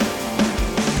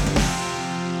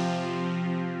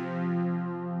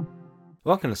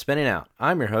Welcome to Spinning Out.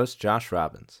 I'm your host, Josh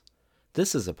Robbins.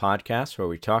 This is a podcast where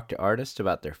we talk to artists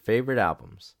about their favorite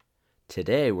albums.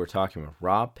 Today we're talking with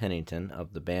Rob Pennington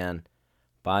of the band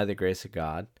By the Grace of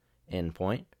God,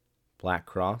 Endpoint, Black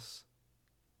Cross,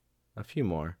 a few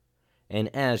more, and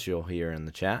as you'll hear in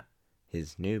the chat,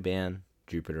 his new band,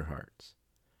 Jupiter Hearts.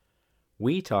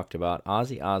 We talked about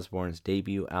Ozzy Osbourne's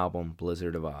debut album,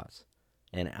 Blizzard of Oz,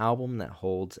 an album that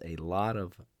holds a lot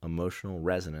of emotional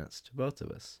resonance to both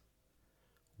of us.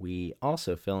 We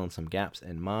also fill in some gaps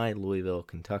in my Louisville,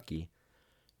 Kentucky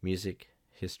music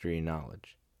history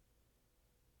knowledge.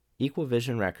 Equal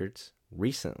Vision Records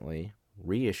recently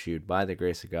reissued By the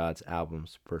Grace of God's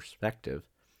albums Perspective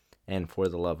and For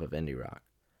the Love of Indie Rock.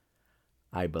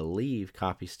 I believe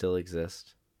copies still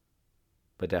exist,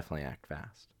 but definitely act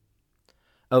fast.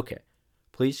 Okay,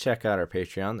 please check out our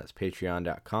Patreon. That's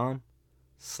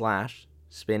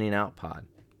patreon.com/spinningoutpod.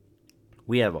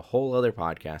 We have a whole other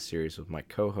podcast series with my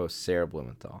co-host Sarah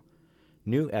Blumenthal.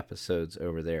 New episodes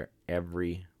over there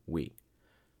every week.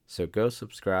 So go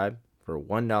subscribe for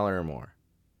 $1 or more.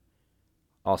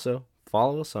 Also,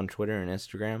 follow us on Twitter and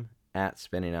Instagram at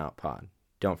spinningoutpod.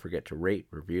 Don't forget to rate,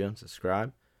 review, and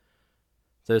subscribe.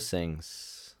 Those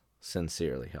things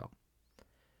sincerely help.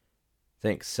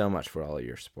 Thanks so much for all of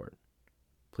your support.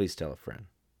 Please tell a friend.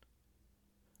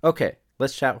 Okay,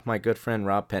 let's chat with my good friend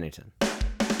Rob Pennington.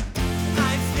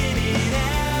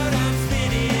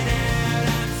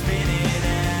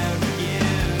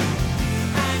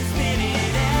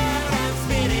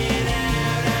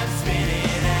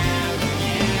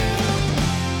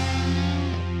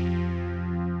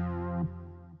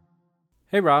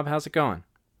 Hey Rob, how's it going?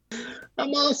 I'm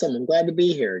awesome. I'm glad to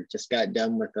be here. Just got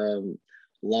done with a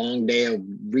long day of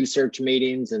research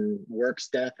meetings and work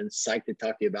stuff and psyched to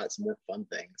talk to you about some more fun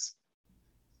things.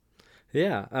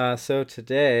 Yeah, so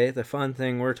today the fun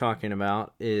thing we're talking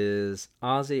about is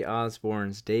Ozzy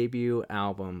Osbourne's debut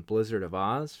album, Blizzard of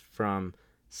Oz, from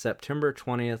September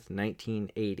 20th,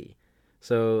 1980.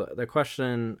 So the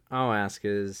question I'll ask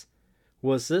is,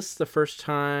 was this the first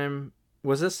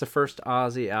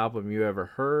Ozzy album you ever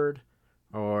heard,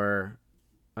 or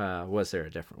was there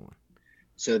a different one?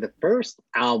 So the first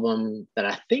album that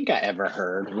I think I ever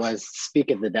heard was Speak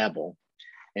of the Devil.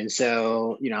 And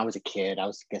so, I was a kid, I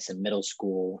was, I guess, in middle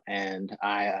school, and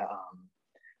I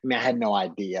had no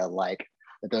idea like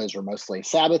that those were mostly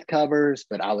Sabbath covers,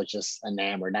 but I was just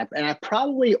enamored. And I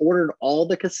probably ordered all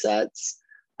the cassettes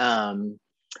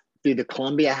through the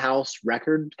Columbia House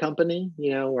Record Company,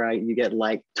 where you get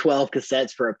like 12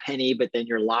 cassettes for a penny, but then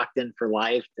you're locked in for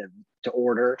life to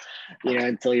order,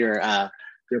 until your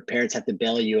parents have to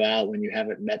bail you out when you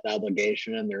haven't met the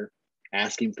obligation and they're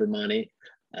asking for money.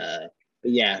 But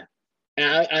yeah,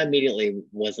 I immediately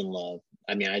was in love.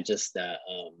 I mean, I just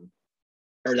or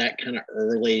that kind of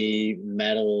early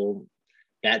metal,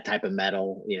 that type of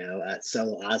metal,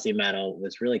 so Ozzy metal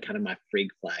was really kind of my freak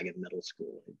flag in middle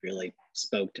school. It really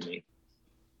spoke to me.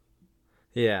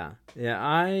 Yeah,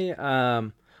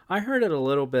 I heard it a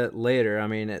little bit later. I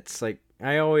mean, it's like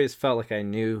I always felt like I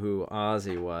knew who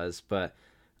Ozzy was, but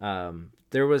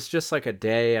there was just like a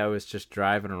day I was just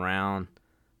driving around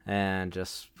and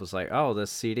just was like, oh, this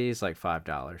CD is like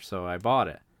 $5, so I bought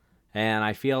it. And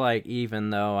I feel like even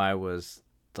though I was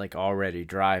like already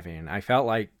driving, I felt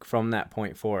like from that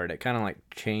point forward, it kind of like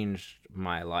changed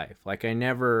my life. Like I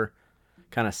never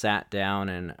kind of sat down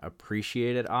and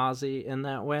appreciated Ozzy in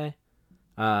that way.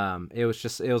 It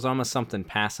was almost something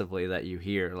passively that you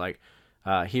hear. Like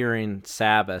hearing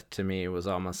Sabbath to me was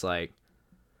almost like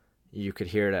you could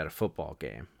hear it at a football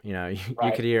game. You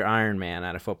Right. could hear Iron Man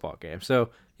at a football game. So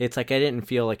it's like I didn't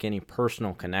feel like any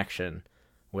personal connection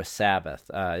with Sabbath.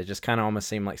 It just kind of almost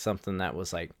seemed like something that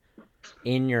was like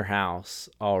in your house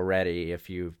already if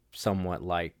you somewhat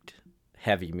liked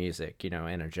heavy music, in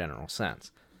a general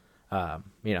sense. So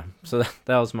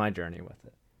that was my journey with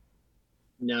it.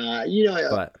 No,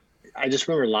 But I just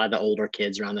remember a lot of the older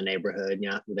kids around the neighborhood,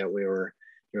 that we were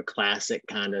your classic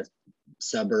kind of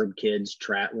suburb kids.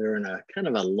 We were in a kind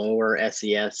of a lower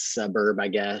SES suburb, I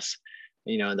guess.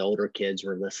 And the older kids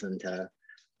were listening to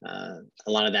a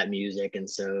lot of that music, and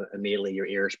so immediately your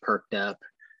ears perked up.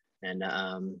 And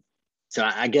so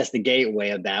I guess the gateway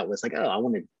of that was like, oh, I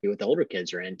want to do what the older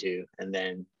kids are into. And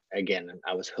then again,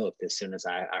 I was hooked as soon as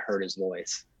I heard his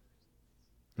voice.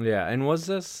 yeah, and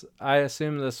I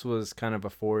assume this was kind of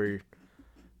before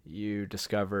you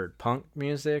discovered punk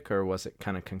music, or was it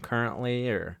kind of concurrently,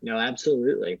 or? No,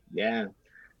 absolutely. Yeah.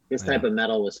 This type Yeah. of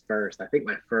metal was first. I think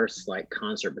my first like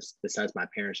concert, besides my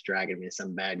parents dragging me to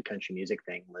some bad country music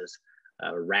thing, was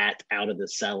Rat Out of the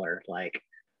Cellar. Like,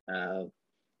 uh,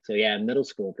 So yeah, in middle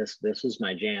school, this was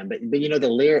my jam. But you know the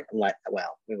lyric, like,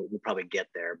 well, we'll probably get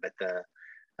there, but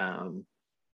um,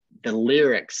 the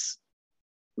lyrics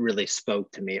really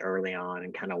spoke to me early on,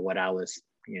 and kind of what I was,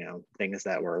 you know, things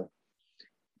that were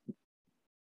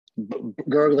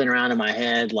gurgling around in my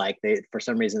head, like they, for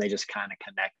some reason, they just kind of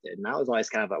connected. And I was always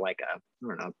kind of like a, I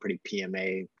don't know, pretty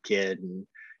PMA kid, and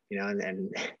you know,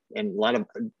 and a lot of,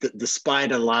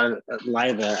 despite a lot of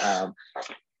the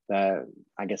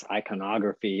I guess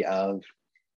iconography of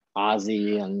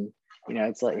Ozzy, and you know,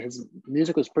 it's like his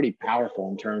music was pretty powerful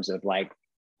in terms of like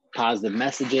positive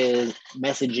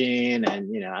messaging,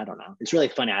 and you know, I don't know, it's really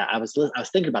funny. I was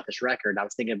thinking about this record, I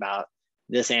was thinking about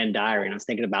this and Diary, and I was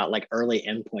thinking about like early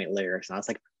Endpoint lyrics, and I was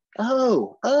like,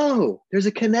 oh, there's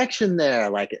a connection there.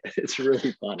 Like it's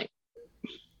really funny.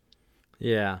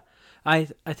 Yeah. I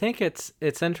think it's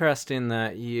interesting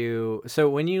that so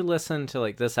when you listen to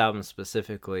like this album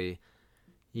specifically,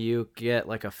 you get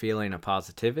like a feeling of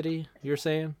positivity, you're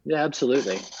saying? Yeah,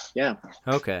 absolutely. Yeah.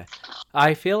 Okay.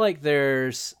 I feel like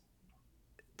there's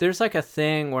like a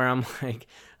thing where I'm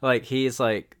like he's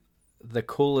like the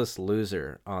coolest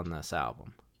loser on this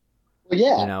album. Well,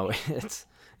 yeah. You know, it's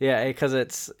yeah, because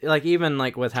it's like even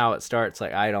like with how it starts,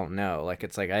 like I don't know, like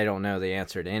it's like I don't know the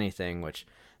answer to anything, which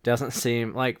doesn't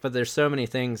seem like. But there's so many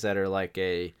things that are like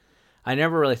I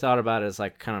never really thought about it as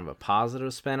like kind of a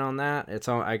positive spin on that.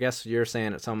 I guess you're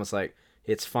saying it's almost like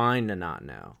it's fine to not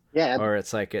know, Yeah. or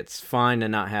it's like it's fine to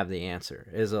not have the answer.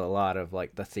 Is a lot of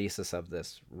like the thesis of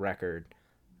this record,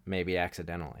 maybe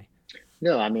accidentally.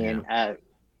 No, I mean, I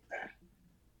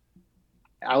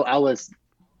was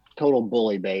total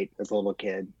bully bait as a little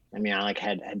kid. I mean, I like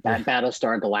had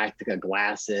Battlestar Galactica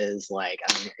glasses. Like,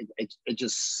 I mean, it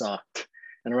just sucked.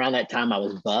 And around that time, I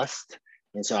was bussed,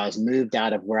 and so I was moved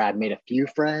out of where I'd made a few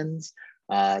friends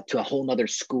to a whole nother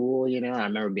school. You know,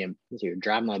 and I remember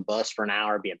driving my bus for an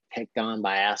hour, being picked on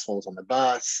by assholes on the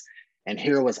bus, and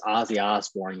here was Ozzy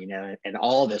Osbourne. You know, and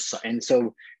all this, and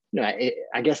so you know,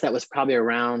 I guess that was probably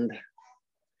around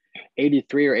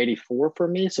 83 or 84 for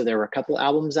me. So there were a couple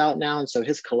albums out now. And so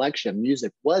his collection of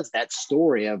music was that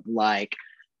story of like,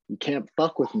 you can't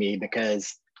fuck with me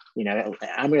because, you know,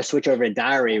 I'm going to switch over to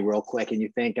Diary real quick. And you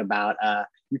think about,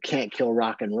 you can't kill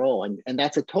rock and roll. And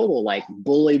that's a total like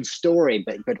bullied story,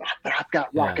 but I've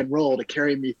got rock and roll to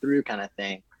carry me through kind of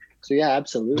thing. So yeah,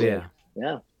 absolutely.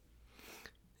 Yeah.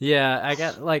 Yeah. I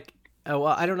got like, well,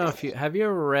 I don't know if have you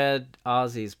ever read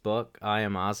Ozzy's book, I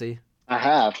Am Ozzy? I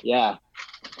have. Yeah.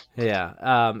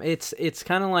 Yeah. It's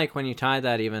kind of like when you tie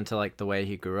that even to like the way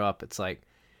he grew up, it's like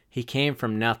he came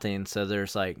from nothing, so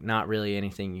there's like not really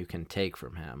anything you can take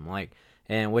from him. Like,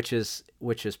 and which is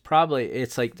probably,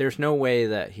 it's like there's no way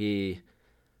that he,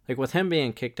 like with him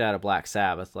being kicked out of Black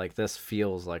Sabbath, like this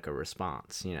feels like a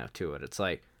response, you know, to it. It's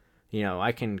like, you know,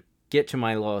 I can get to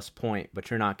my lowest point, but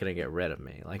you're not going to get rid of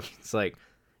me. Like it's like,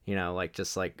 you know, like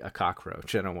just like a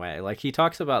cockroach in a way. Like he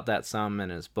talks about that some in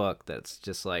his book, that's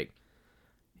just like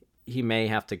he may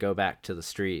have to go back to the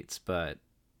streets, but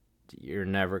you're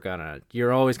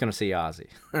always gonna see Ozzy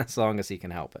as long as he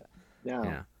can help it.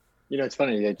 Yeah. You know, it's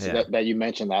funny that you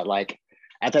mentioned that. Like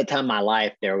at that time in my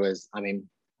life, there was, I mean,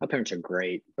 my parents are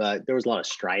great, but there was a lot of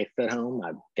strife at home.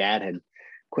 My dad had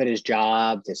quit his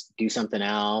job to do something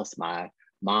else. My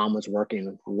mom was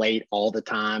working late all the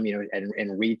time, you know,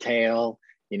 in retail,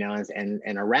 you know, and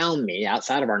around me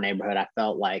outside of our neighborhood, I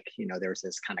felt like, you know, there was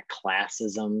this kind of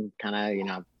classism kind of, you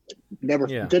know,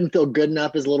 didn't feel good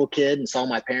enough as a little kid, and saw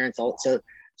my parents also.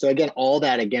 So again, all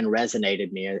that again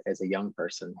resonated me as a young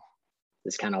person,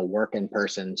 this kind of working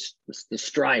person, the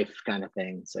strife kind of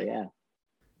thing. So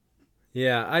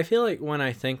yeah, I feel like when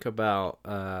I think about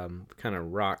kind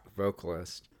of rock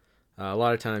vocalist, a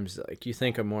lot of times like you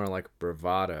think of more like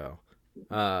bravado,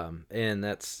 and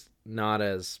that's not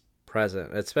as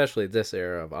present, especially this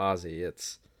era of Ozzy.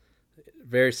 It's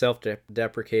very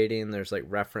self-deprecating. There's like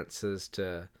references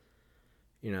to,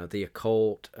 you know, the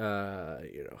occult, you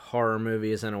know, horror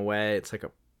movies in a way. It's like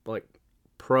a like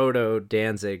proto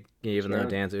Danzig, even though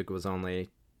Danzig was only,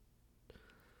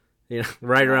 you know,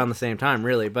 right around the same time,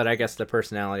 really. But I guess the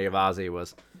personality of Ozzy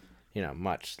was, you know,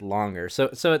 much longer. So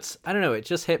it's, I don't know, it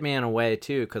just hit me in a way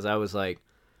too, because I was like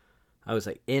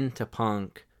into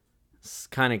punk,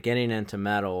 kind of getting into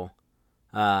metal,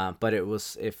 but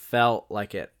it felt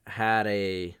like it had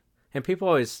a. And people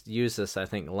always use this, I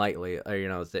think, lightly. Or, you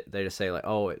know, they just say like,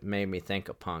 "Oh, it made me think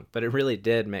of punk," but it really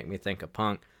did make me think of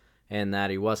punk, and that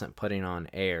he wasn't putting on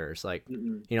airs. Like,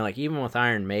 you know, like even with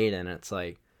Iron Maiden, it's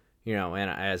like, you know,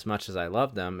 and as much as I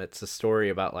love them, it's a story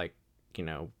about like, you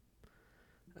know,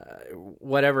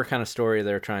 whatever kind of story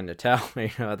they're trying to tell. You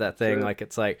know, that thing. Like,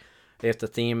 it's like, if the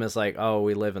theme is like, oh,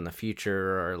 we live in the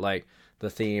future, or like the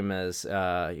theme is,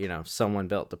 someone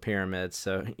built the pyramids,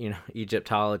 so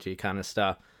Egyptology kind of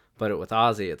stuff. But with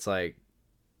Ozzy, it's like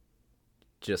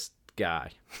just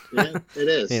guy. Yeah, it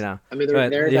is. I mean,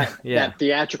 But there yeah, that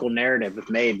theatrical narrative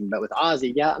with Maiden, but with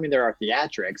Ozzy, yeah, I mean, there are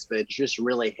theatrics, but it's just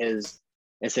really it's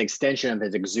an extension of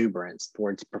his exuberance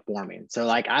towards performing. So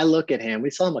like I look at him,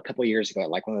 we saw him a couple of years ago at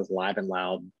like one of those Live and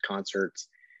Loud concerts,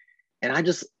 and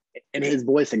and his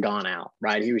voice had gone out,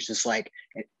 right? He was just like,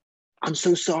 I'm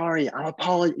so sorry. I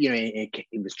apologize.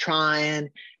 He was trying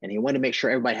and he wanted to make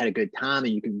sure everybody had a good time.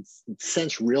 And you can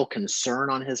sense real concern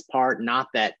on his part. Not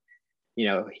that,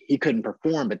 he couldn't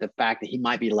perform, but the fact that he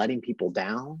might be letting people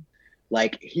down.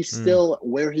 Like he's still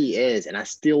where he is. And I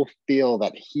still feel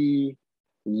that he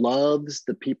loves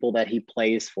the people that he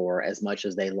plays for as much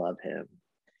as they love him.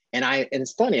 And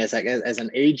it's funny, as an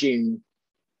aging,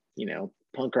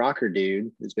 punk rocker dude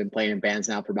who's been playing in bands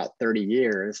now for about 30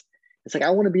 years. It's like, I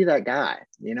want to be that guy.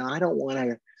 I don't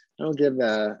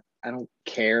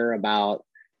care about,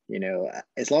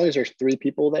 as long as there's three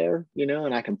people there,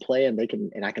 and I can play and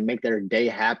I can make their day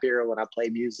happier when I play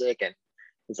music. And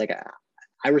it's like,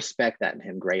 I respect that in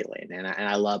him greatly. And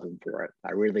I love him for it.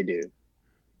 I really do.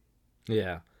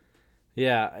 Yeah.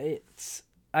 Yeah. It's,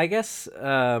 I guess,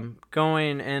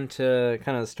 going into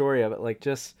kind of the story of it, like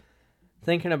just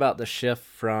thinking about the shift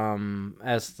from,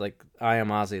 as like I Am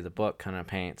Ozzy, the book kind of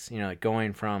paints, like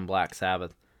going from Black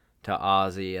Sabbath to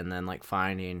Ozzy, and then like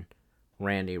finding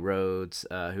Randy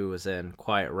Rhoads, who was in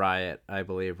Quiet Riot, I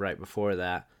believe, right before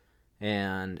that.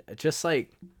 And just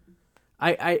like,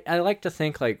 I like to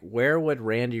think like, where would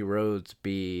Randy Rhoads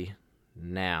be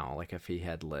now, like if he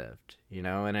had lived,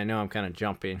 and I know I'm kind of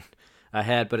jumping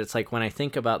ahead, but it's like when I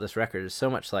think about this record, there's so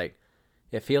much like,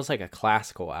 it feels like a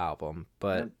classical album,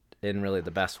 but in really the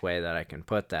best way that I can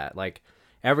put that. Like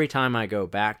every time I go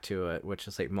back to it, which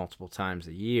is like multiple times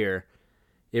a year,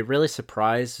 it really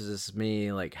surprises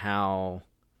me like how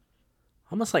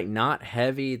almost like not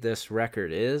heavy this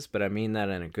record is, but I mean that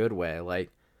in a good way. Like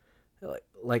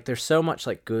there's so much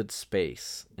like good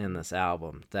space in this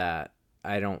album that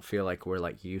I don't feel like we're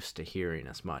like used to hearing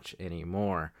as much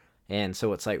anymore. And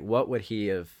so it's like, what would he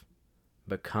have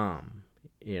become?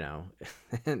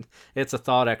 And it's a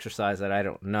thought exercise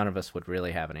that none of us would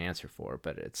really have an answer for,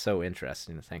 but it's so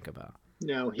interesting to think about.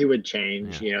 He would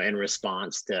change, in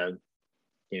response to,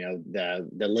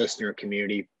 the listener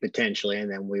community potentially,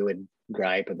 and then we would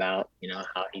gripe about,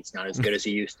 how he's not as good as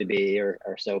he used to be, or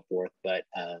so forth. But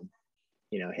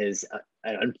his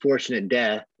unfortunate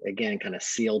death again kind of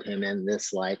sealed him in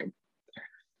this like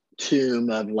tomb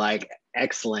of like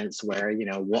excellence, where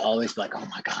we'll always be like, oh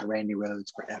my God, Randy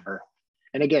Rhoads forever.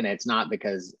 And again, it's not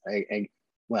because and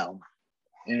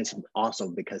it's also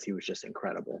because he was just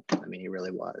incredible. I mean, he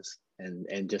really was.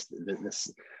 And just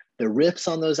the riffs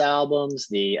on those albums,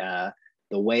 the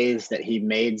ways that he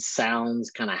made sounds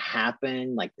kind of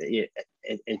happen, like it's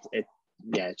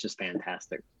just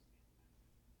fantastic.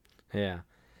 Yeah.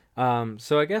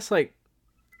 So I guess like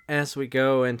as we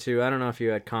go into, I don't know if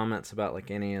you had comments about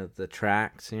like any of the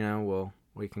tracks,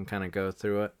 we can kind of go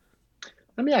through it.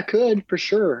 I mean, I could for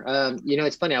sure.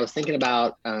 It's funny. I was thinking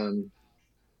about,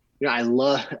 I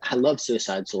love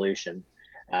Suicide Solution.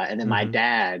 And then my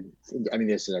dad, I mean,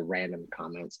 this is a random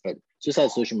comments, but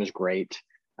Suicide Solution was great.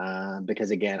 Because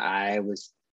again, I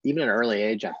was, even at an early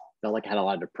age, I felt like I had a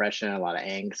lot of depression, a lot of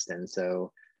angst. And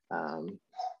so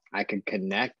I could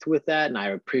connect with that. And I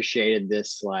appreciated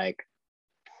this, like,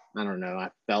 I don't know,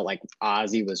 I felt like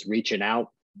Ozzy was reaching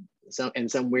out in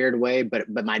some weird way. But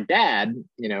my dad,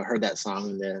 heard that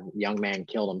song, The Young Man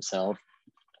Killed Himself,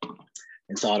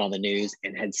 and saw it on the news,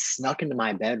 and had snuck into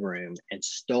my bedroom and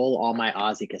stole all my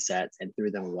Ozzy cassettes and threw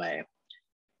them away.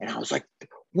 And I was like,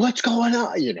 what's going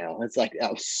on? It's like, I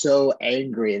was so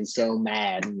angry and so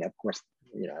mad. And of course,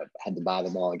 I had to buy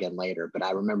them all again later. But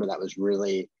I remember that was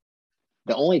really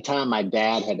the only time my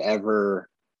dad had ever,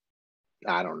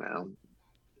 I don't know,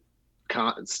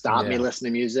 stop me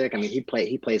listening to music. I mean, he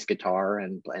plays guitar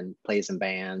and plays in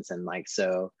bands, and like,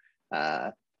 so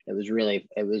it was really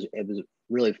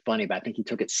funny. But I think he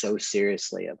took it so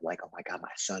seriously, of like, oh my God, my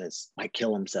son might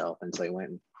kill himself, and so he went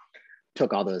and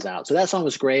took all those out. So that song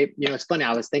was great. It's funny,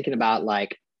 I was thinking about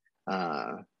like,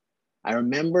 I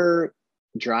remember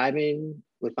driving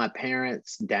with my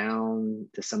parents down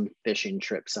to some fishing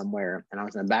trip somewhere, and I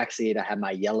was in the back seat. I had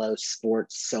my yellow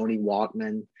sports Sony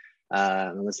Walkman,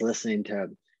 and was listening to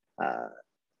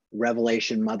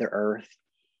Revelation Mother Earth,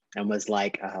 and was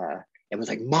like, it was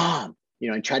like, Mom,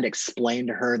 and tried to explain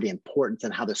to her the importance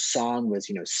and how the song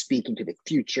was, speaking to the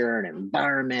future and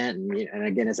environment. And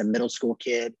again, as a middle school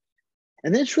kid,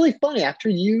 And then it's really funny. After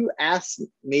you asked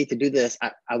me to do this,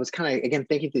 I was kind of, again,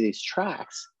 thinking through these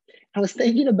tracks. I was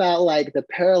thinking about like the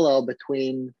parallel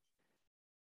between,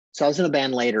 so I was in a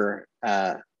band later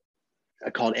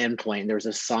called Endpoint. There was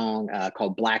a song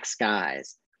called Black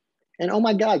Skies. And oh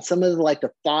my God, some of the, like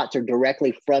the thoughts are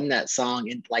directly from that song.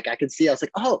 And like I could see, I was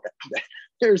like, oh,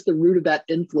 there's the root of that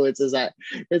influence as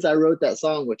I wrote that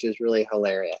song, which is really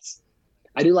hilarious.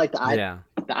 I do like the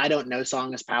I Don't Know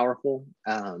song is powerful.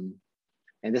 And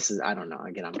this is, I don't know,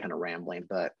 again, I'm kind of rambling,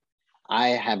 but I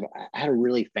had a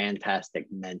really fantastic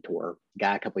mentor,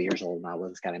 guy a couple of years old, and I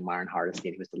was this guy named Myron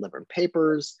Hardesty. He was delivering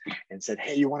papers and said,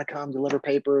 hey, you want to come deliver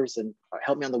papers and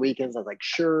help me on the weekends? I was like,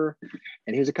 sure.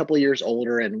 And he was a couple of years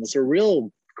older and was a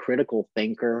real critical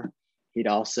thinker. He'd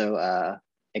also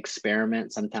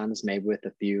experiment sometimes, maybe with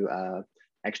a few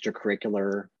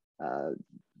extracurricular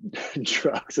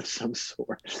drugs of some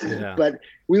sort. Yeah. But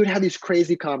we would have these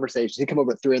crazy conversations. He'd come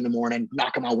over at 3 a.m,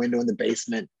 knock on my window in the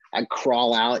basement. I'd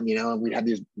crawl out, and we'd have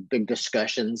these big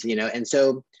discussions, and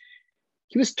so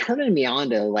he was turning me on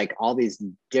to like all these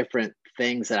different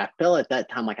things that I felt at that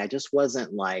time like I just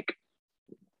wasn't like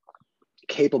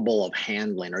capable of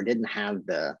handling, or didn't have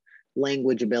the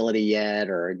language ability yet,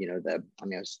 or I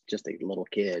was just a little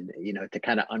kid, to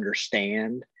kind of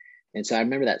understand. And so I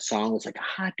remember that song was like,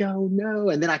 I don't know.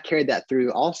 And then I carried that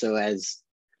through also as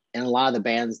in a lot of the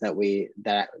bands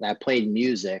that I played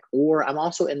music, or I'm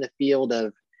also in the field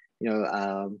of,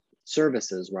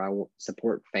 services where I will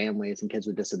support families and kids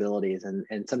with disabilities.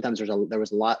 And sometimes there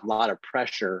was a lot of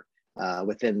pressure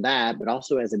within that, but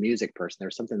also as a music person,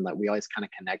 there's something that we always kind of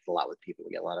connect a lot with people.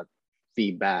 We get a lot of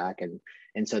feedback.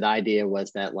 And so the idea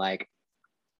was that like,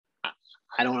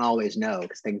 I don't always know,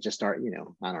 because things just start,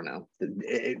 I don't know.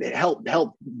 It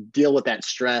help deal with that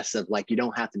stress of like, you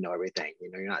don't have to know everything,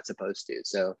 you're not supposed to.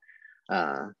 So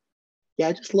yeah,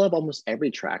 I just love almost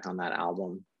every track on that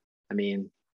album. I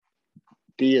mean,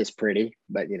 D is pretty,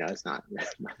 but it's not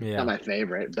my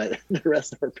favorite, but the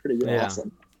rest are pretty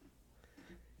awesome.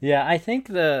 Yeah, I think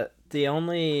the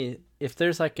only, if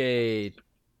there's like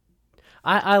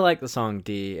I like the song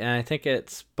D, and I think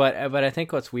but I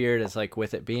think what's weird is like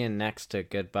with it being next to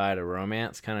Goodbye to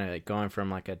Romance, kind of like going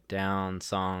from like a down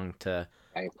song to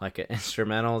like an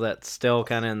instrumental that's still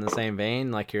kind of in the same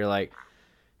vein. Like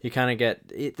you kind of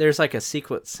get, there's like a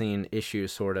sequencing issue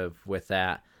sort of with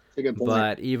that.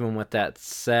 But even with that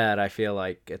said, I feel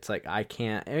like it's like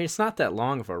it's not that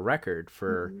long of a record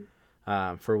for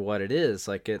what it is.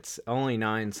 Like it's only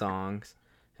 9 songs,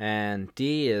 and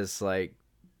D is like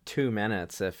 2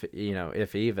 minutes, if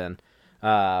even.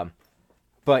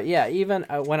 But yeah, even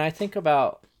when I think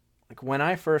about like when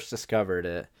I first discovered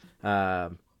it,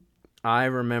 I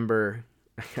remember,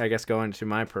 I guess, going to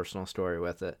my personal story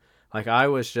with it. Like I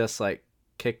was just like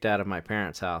kicked out of my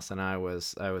parents' house, and I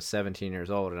was 17 years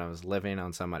old, and I was living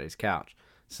on somebody's couch.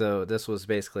 So this was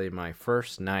basically my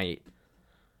first night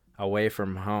away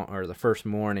from home, or the first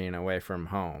morning away from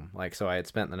home. Like, so I had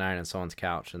spent the night on someone's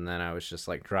couch, and then I was just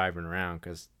like driving around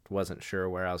because wasn't sure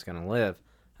where I was going to live.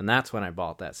 And that's when I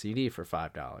bought that CD for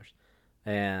 $5.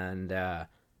 And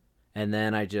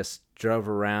then I just drove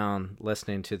around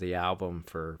listening to the album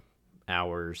for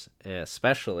hours,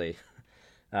 especially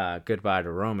Goodbye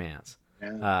to Romance.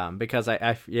 Yeah. Because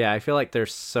I feel like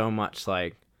there's so much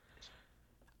like,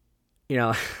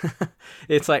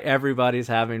 it's like everybody's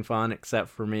having fun except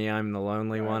for me. I'm the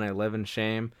lonely one. I live in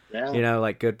shame. Yeah.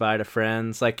 Like Goodbye to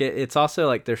Friends. Like it's also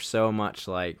like there's so much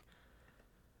like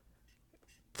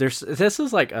this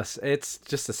is like it's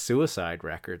just a suicide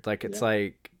record. Like it's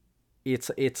like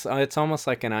it's almost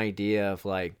like an idea of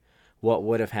like what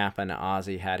would have happened to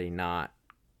Ozzy had he not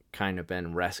kind of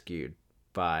been rescued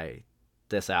by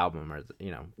this album, or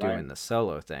doing the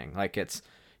solo thing. Like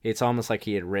it's almost like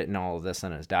he had written all of this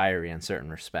in his diary in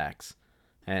certain respects,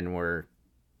 and we're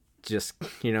just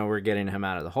we're getting him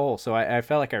out of the hole. So I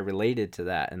felt like I related to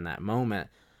that in that moment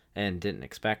and didn't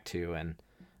expect to. And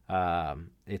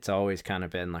it's always kind of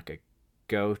been like a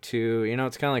go-to.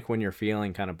 It's kind of like when you're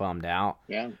feeling kind of bummed out.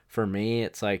 Yeah. For me,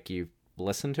 it's like you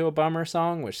listen to a bummer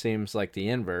song, which seems like the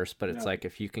inverse, but it's like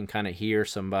if you can kind of hear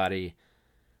somebody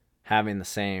having the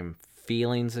same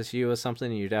feelings as you as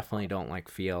something, you definitely don't like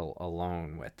feel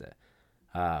alone with it.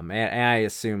 And I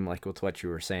assume like with what you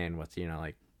were saying with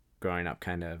like growing up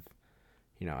kind of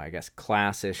I guess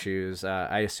class issues,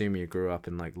 I assume you grew up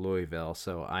in like Louisville,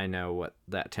 so I know what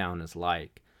that town is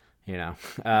like.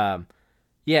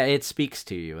 Yeah, it speaks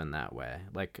to you in that way,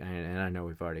 like, and I know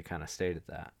we've already kind of stated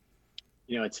that.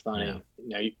 It's funny.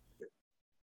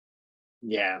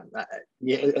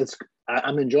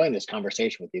 I'm enjoying this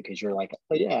conversation with you because you're like,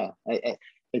 oh yeah,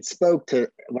 it spoke to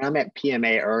when I met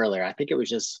PMA earlier. I think it was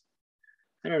just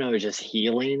I don't know, just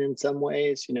healing in some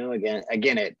ways, again,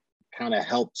 it kind of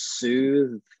helps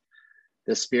soothe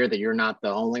the spirit that you're not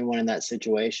the only one in that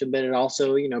situation, but it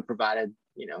also, provided,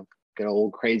 good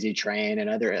old Crazy Train and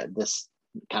other, this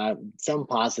kind of some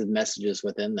positive messages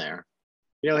within there.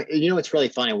 It's really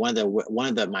funny. One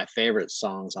of my favorite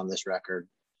songs on this record,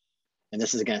 and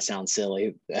this is going to sound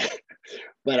silly,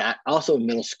 but I also in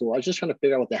middle school, I was just trying to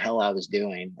figure out what the hell I was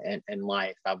doing in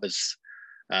life. I was,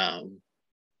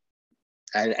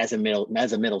 as a middle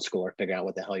schooler, figure out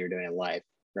what the hell you're doing in life,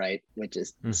 right? Which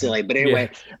is silly, but anyway,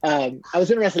 I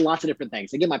was interested in lots of different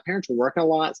things. Again, my parents were working a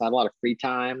lot, so I had a lot of free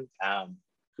time,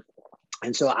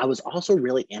 and so I was also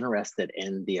really interested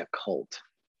in the occult,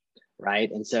 right?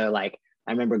 And so like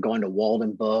I remember going to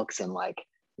Walden Books and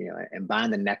and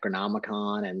buying the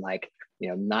Necronomicon and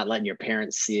not letting your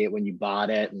parents see it when you bought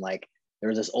it, and there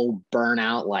was this old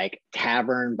burnout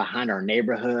tavern behind our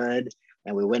neighborhood,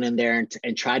 and we went in there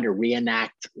and tried to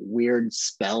reenact weird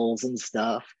spells and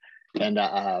stuff. And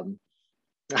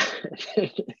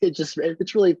it's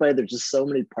really funny. There's just so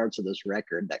many parts of this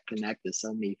record that connect to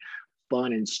so many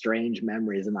fun and strange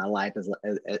memories in my life as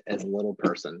a little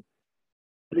person.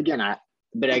 But again,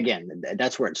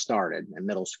 that's where it started in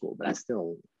middle school. But I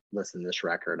still listen to this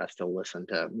record. I still listen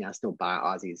to, I still buy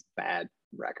Ozzy's Bad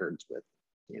records with,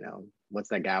 what's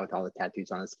that guy with all the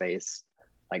tattoos on his face?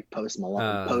 Like Post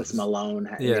Malone.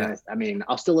 Yeah.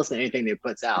 I'll still listen to anything that he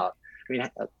puts out.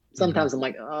 Sometimes I'm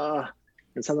like,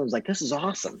 and sometimes like, this is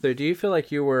awesome. So do you feel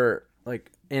like you were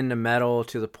into metal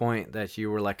to the point that you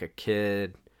were like a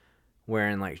kid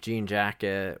wearing jean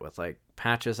jacket with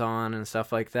patches on and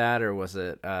stuff like that, or was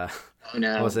it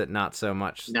no, was it not so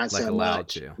much allowed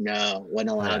much. to? No,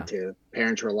 wasn't allowed to.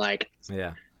 Parents were like,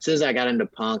 yeah. As soon as I got into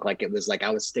punk, it was I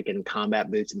was sticking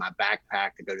combat boots in my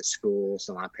backpack to go to school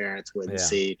so my parents wouldn't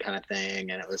see, kind of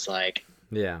thing. And it was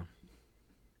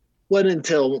wasn't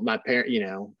until my parent,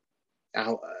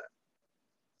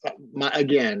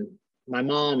 my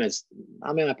mom is,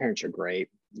 my parents are great,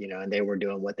 and they were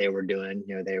doing what they were doing,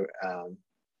 they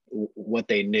what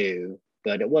they knew.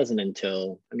 But it wasn't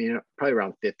until, probably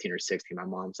around 15 or 16, my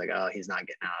mom's like, oh, he's not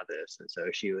getting out of this. And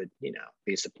so she would,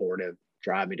 be supportive,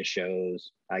 drive me to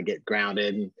shows. I get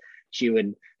grounded, and she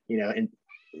would, and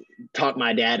talk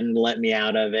my dad into letting me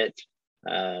out of it.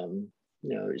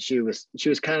 She was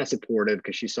kind of supportive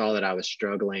because she saw that I was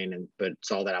struggling, but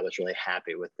saw that I was really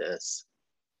happy with this.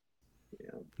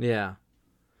 Yeah.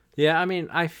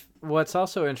 What's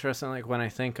also interesting, when I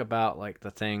think about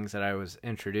the things that I was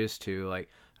introduced to,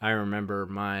 I remember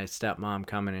my stepmom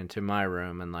coming into my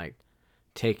room and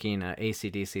taking a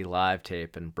AC/DC live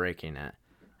tape and breaking it,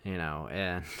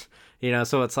 and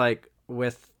so it's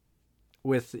with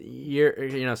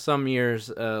some years,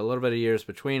 a little bit of years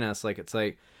between us,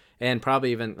 and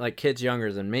probably even kids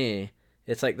younger than me,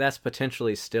 it's that's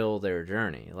potentially still their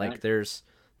journey. Right. There's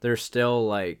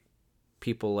still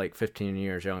people 15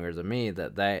 years younger than me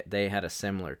that they had a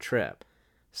similar trip.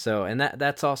 So, and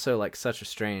that's also such a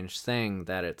strange thing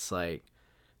that it's and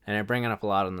I bring it up a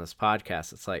lot on this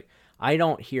podcast. It's I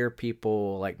don't hear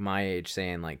people my age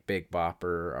saying Big Bopper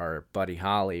or Buddy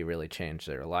Holly really changed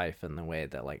their life in the way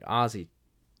that Ozzy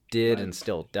did, right, and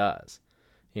still does,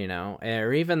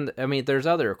 or even, there's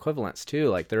other equivalents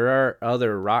too. There are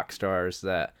other rock stars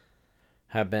that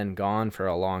have been gone for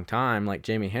a long time, like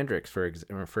Jimi Hendrix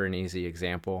for an easy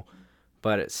example,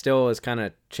 but it still is kind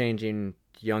of changing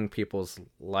young people's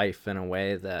life in a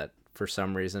way that for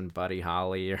some reason Buddy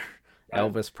Holly or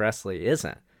Elvis Presley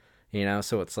isn't,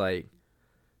 so it's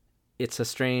it's a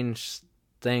strange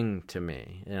thing to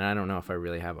me, and I don't know if I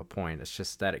really have a point. It's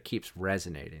just that it keeps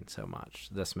resonating so much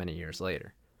this many years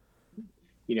later.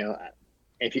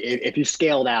 If you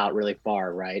scaled out really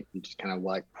far, right, you just kind of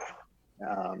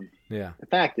the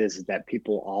fact is that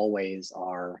people always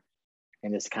are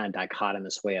in this kind of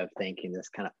dichotomous way of thinking, this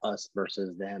kind of us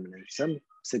versus them. And in some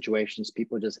situations,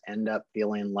 people just end up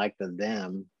feeling like the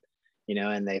them,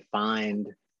 and they find,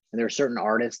 and there are certain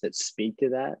artists that speak to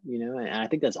that, and I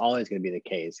think that's always going to be the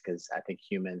case, because I think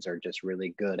humans are just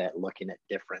really good at looking at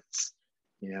difference,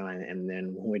 and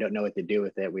then when we don't know what to do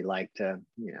with it, we like to,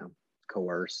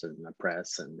 coerce and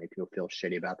oppress and make people feel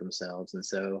shitty about themselves. And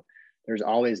so there's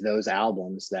always those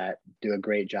albums that do a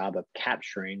great job of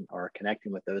capturing or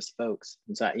connecting with those folks.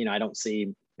 And so, I don't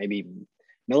see, maybe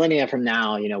millennia from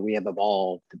now, we have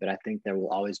evolved, but I think there will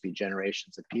always be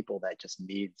generations of people that just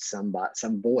need some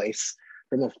voice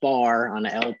from afar on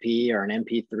an LP or an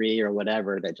MP3 or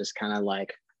whatever that just kind of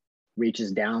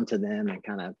reaches down to them and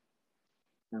kind of,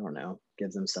 I don't know,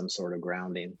 gives them some sort of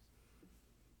grounding.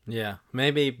 Yeah,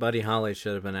 maybe Buddy Holly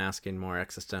should have been asking more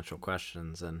existential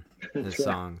questions in his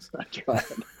songs. That's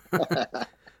right.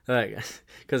 like,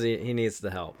 because he needs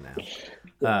the help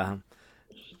now.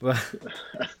 But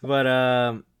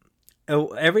but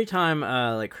every time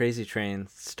like Crazy Train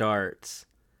starts,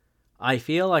 I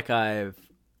feel like I've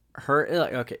heard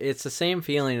like okay, it's the same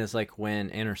feeling as like when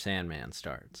Enter Sandman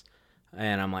starts,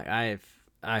 and I'm like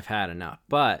I've had enough.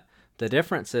 But the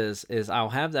difference is I'll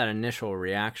have that initial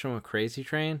reaction with Crazy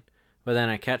Train, but then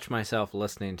I catch myself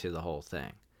listening to the whole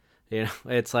thing. You know,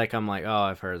 it's like I'm like, oh,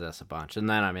 I've heard this a bunch, and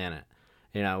then I'm in it.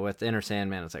 You know, with Enter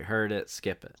Sandman, it's like heard it,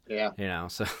 skip it. Yeah. You know,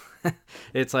 so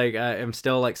it's like I'm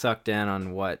still like sucked in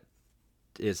on what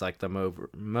is like the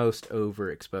most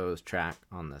overexposed track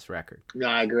on this record. No,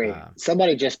 I agree.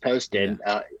 Somebody just posted.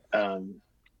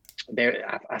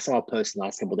 There, I saw a post in the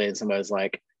last couple of days. Somebody was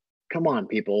like, "Come on,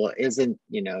 people! Isn't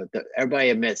everybody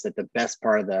admits that the best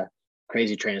part of the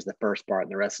Crazy Train is the first part,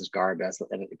 and the rest is garbage."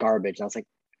 Garbage. And I was like,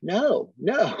 "No,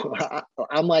 no."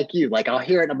 I'm like you. Like I'll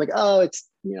hear it, and I'm like, "Oh, it's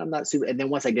I'm not super." And then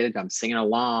once I get it, I'm singing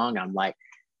along. I'm like,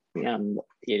 the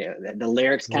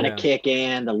lyrics kind of kick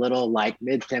in, the little like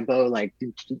mid tempo, like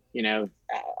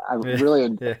I really,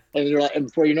 and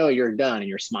before you know it, you're done and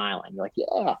you're smiling. You're like,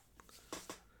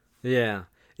 yeah.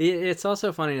 It's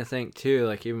also funny to think too,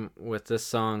 like even with this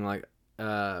song, like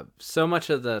so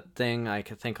much of the thing I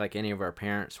could think like any of our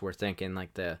parents were thinking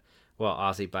like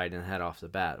Ozzy biting the head off the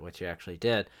bat, which he actually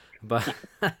did, but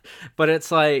but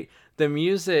it's like the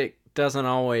music doesn't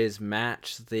always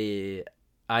match the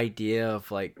idea of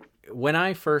like when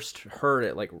I first heard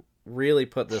it, like really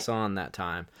put this on that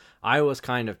time, I was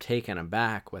kind of taken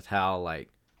aback with how like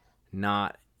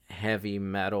not heavy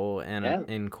metal and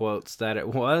in quotes that it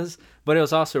was, but it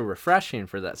was also refreshing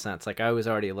for that sense. Like I was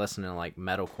already listening to like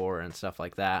metalcore and stuff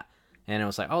like that, and it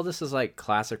was like, oh, this is like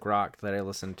classic rock that I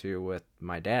listened to with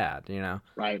my dad,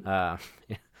 right.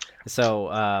 So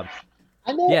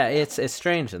yeah, it's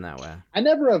strange in that way. I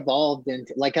never evolved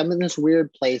into like I'm in this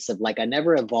weird place of like I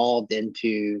never evolved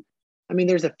into. I mean,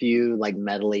 there's a few like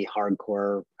metally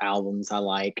hardcore albums I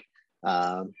like,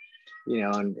 and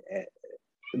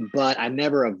but I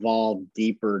never evolved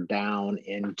deeper down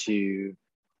into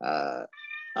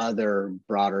other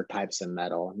broader types of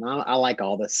metal. And I like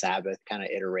all the Sabbath kind of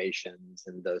iterations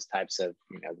and those types of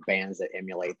bands that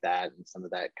emulate that and some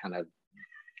of that kind of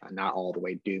not all the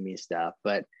way doomy stuff.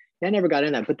 But I never got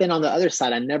in that. But then on the other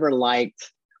side, I never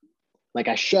liked. Like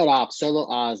I shut off solo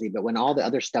Ozzy, but when all the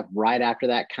other stuff right after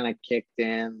that kind of kicked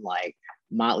in, like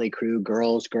Motley Crue,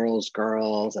 Girls, Girls,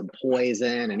 Girls, and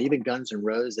Poison, and even Guns N'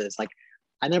 Roses, like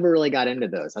I never really got into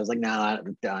those. I was like, no,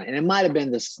 I'm done. And it might have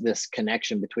been this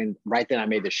connection between right then I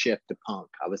made the shift to punk.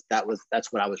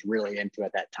 That's what I was really into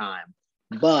at that time.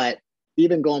 But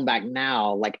even going back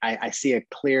now, like I see a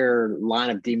clear line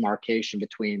of demarcation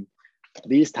between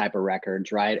these type of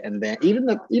records, right? And then even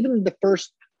the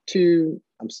first two.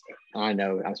 I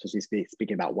know I'm supposed to be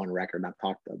speaking about one record. I've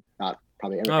talked about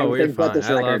probably everything but this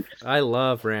record. I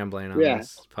love rambling on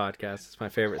this podcast. It's my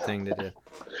favorite thing to do.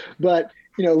 But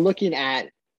looking at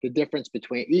the difference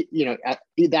between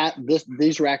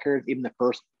these records, even the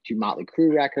first two Motley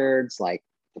Crue records, like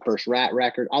the first Rat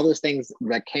record, all those things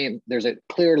that came. There's a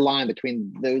clear line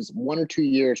between those 1 or 2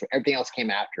 years where everything else came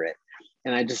after it,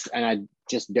 and I just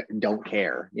don't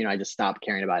care. I just stopped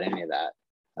caring about any of that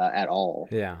at all.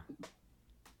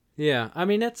 Yeah, I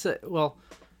mean,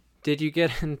 did you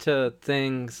get into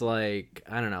things like,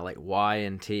 I don't know, like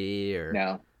Y&T or...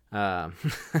 No.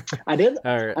 I did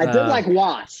like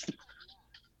Wasp.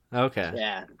 Okay.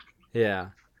 Yeah,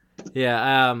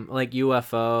 like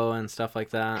UFO and stuff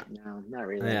like that? No, not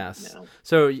really. Yes. No.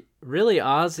 So, really,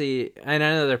 Ozzy, and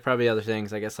I know there are probably other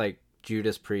things, I guess, like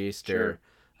Judas Priest or,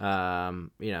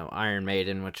 Iron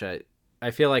Maiden, which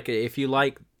I feel like if you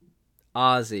like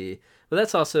Ozzy... But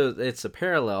that's also, it's a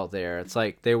parallel there. It's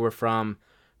like they were from,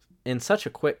 in such a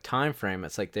quick time frame,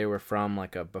 it's like they were from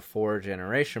like a before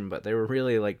generation, but they were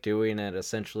really like doing it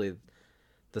essentially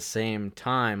the same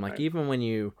time. Like even when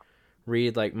you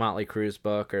read like Motley Crue's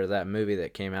book or that movie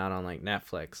that came out on like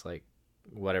Netflix, like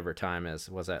whatever time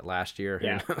was that last year? Who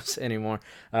knows anymore?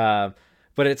 But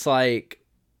it's like,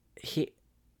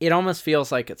 it almost feels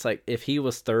like it's like if he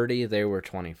was 30, they were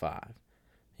 25,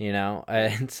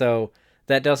 And so...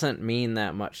 that doesn't mean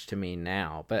that much to me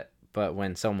now, but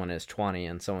when someone is 20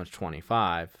 and someone's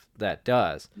 25, that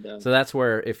does. Yeah. So that's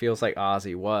where it feels like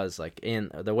Ozzy was, like in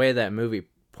the way that movie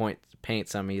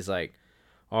paints him, he's like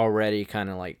already kind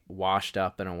of like washed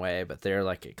up in a way, but they're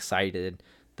like excited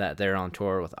that they're on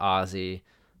tour with Ozzy.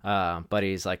 But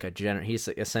he's like he's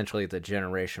essentially the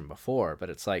generation before. But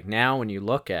it's like now when you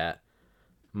look at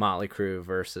Motley Crue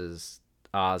versus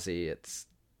Ozzy, it's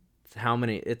how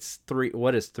many? It's 3.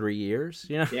 What is 3 years?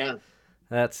 Yeah.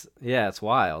 it's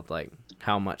wild, like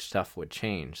how much stuff would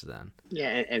change then. Yeah,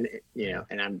 and you Yeah.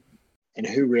 know, and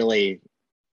who really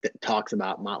talks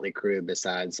about Motley Crue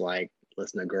besides like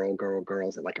listen to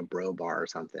girls at like a bro bar or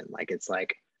something. Like it's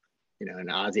like, you know, and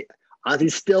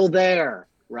Ozzy's still there,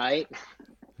 right?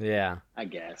 Yeah. I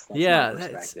guess that's my Yeah,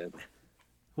 that's perspective.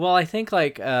 well, I think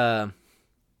like I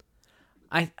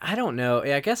don't know.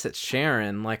 I guess it's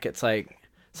Sharon. Like it's like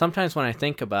sometimes when I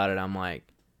think about it, I'm like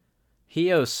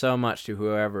he owes so much to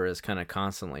whoever is kind of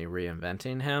constantly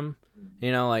reinventing him.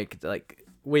 You know, like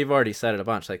we've already said it a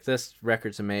bunch. Like this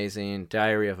record's amazing.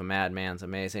 Diary of a Madman's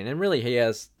amazing, and really he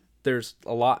has. There's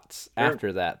a lot Sure.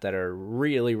 after that that are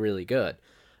really really good.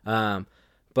 Um,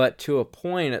 but to a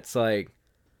point, it's like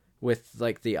with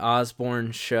like the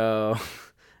Osborne show,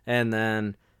 and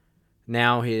then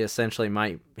now he essentially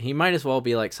might as well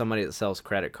be like somebody that sells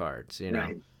credit cards, you know.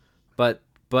 Right.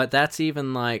 But that's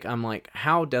even like I'm like,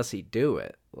 how does he do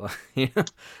it? You know,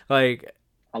 like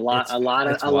A lot, it's a lot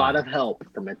of, it's a lot of wild.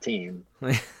 help from a team.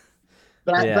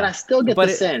 But I Yeah, still get the but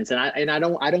it sense, and I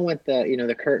don't want the, you know,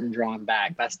 the curtain drawn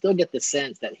back, but I still get the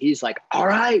sense that he's like, all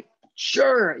right,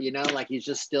 sure, you know, like he's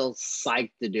just still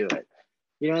psyched to do it,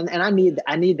 you know, and I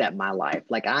need that in my life.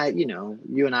 Like you know,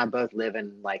 you and I both live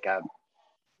in like a,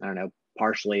 I don't know,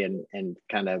 partially and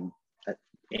kind of a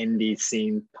indie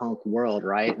scene punk world,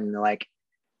 right? And like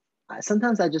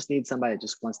sometimes I just need somebody that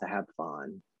just wants to have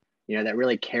fun, you know, that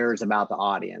really cares about the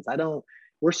audience. I don't.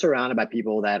 We're surrounded by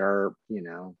people that are, you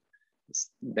know,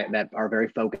 that are very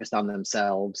focused on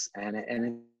themselves, and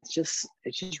it's just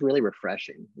really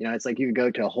refreshing. You know, it's like you can go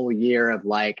to a whole year of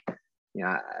like, you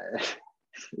know,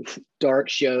 dark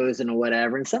shows and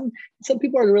whatever, and some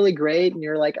people are really great, and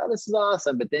you're like, oh, this is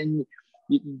awesome, but then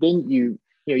you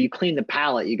clean the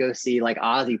palette, you go see like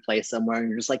Ozzy play somewhere, and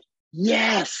you're just like,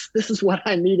 yes, this is what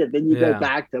I needed. Then you go yeah,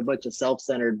 back to a bunch of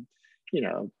self-centered, you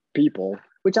know, people,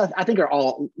 which I think are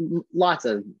all lots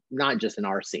of, not just in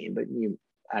our scene, but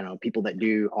I don't know, people that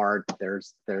do art.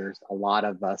 There's a lot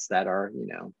of us that are, you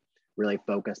know, really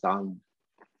focused on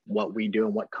what we do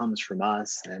and what comes from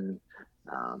us. And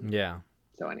um, yeah,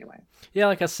 so anyway, yeah,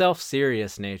 like a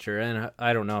self-serious nature. And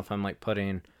I don't know if I'm like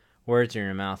putting words in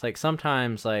your mouth. Like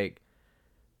sometimes like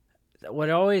what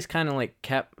always kind of like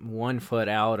kept one foot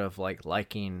out of like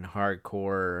liking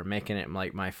hardcore or making it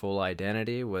like my full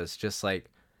identity was just like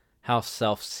how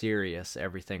self-serious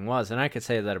everything was. And I could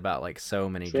say that about like so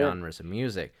many sure, genres of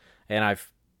music, and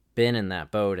I've been in that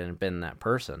boat and been that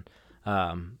person.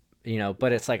 You know,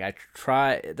 but it's like I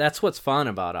try, that's what's fun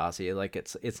about Ozzy. Like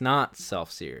it's not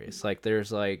self-serious. Like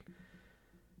there's like,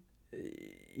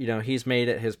 you know, he's made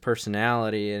it his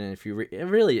personality, and if you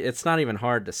really, it's not even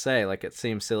hard to say. Like it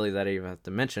seems silly that I even have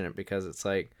to mention it because it's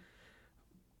like,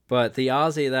 but the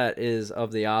Ozzy that is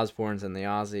of the Osbournes and the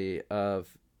Ozzy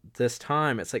of this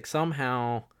time, it's like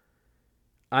somehow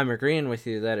I'm agreeing with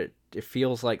you that it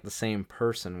feels like the same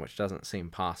person, which doesn't seem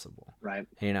possible, right.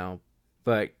 you know.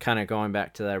 But kind of going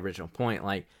back to that original point,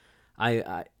 like I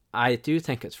I, I do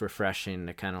think it's refreshing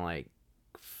to kind of like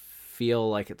feel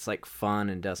like it's like fun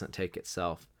and doesn't take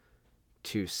itself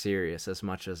too serious as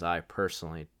much as I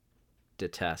personally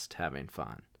detest having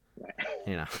fun, Right.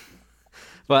 you know.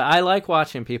 But I like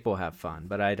watching people have fun,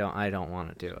 but I don't want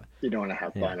to do it. You don't want to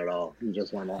have Yeah. fun at all. You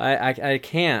just want to. I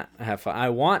can't have fun. I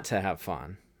want to have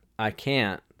fun. I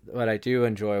can't, but I do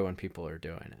enjoy when people are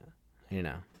doing it, you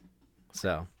know.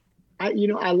 So, I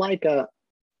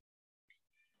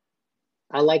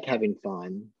like having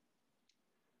fun,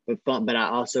 but I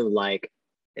also like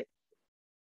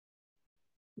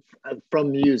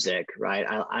from music, right?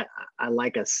 I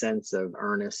like a sense of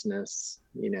earnestness,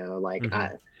 you know, like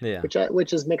mhm. Yeah.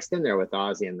 which is mixed in there with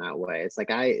Ozzy in that way. It's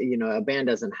like you know, a band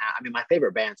doesn't have. I mean, my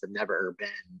favorite bands have never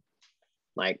been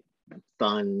like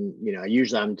fun. You know,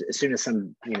 usually as soon as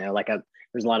some, you know,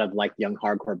 there's a lot of like young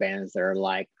hardcore bands that are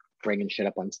like bringing shit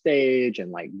up on stage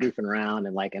and like goofing around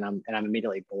and like, and I'm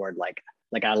immediately bored. Like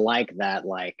I like that,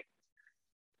 like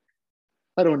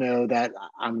I don't know, that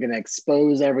I'm gonna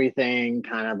expose everything,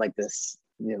 kind of like this.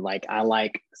 You know, like I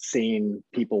like seeing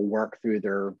people work through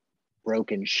their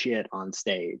broken shit on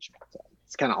stage. So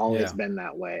it's kind of always Yeah. been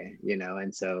that way, you know.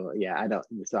 And so yeah, I don't.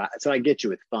 So I get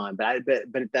you with fun, but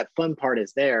that fun part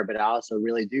is there. But I also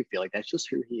really do feel like that's just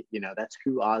who he, you know, that's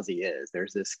who Ozzy is.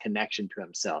 There's this connection to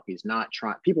himself. He's not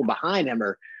trying. People behind him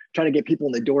are trying to get people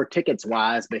in the door tickets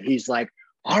wise, but he's like,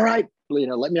 all right, you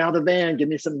know, let me out of the van, give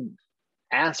me some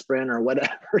aspirin or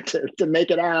whatever to make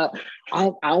it out.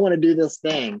 I want to do this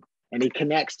thing. And he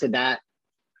connects to that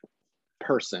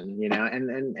person, you know,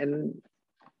 and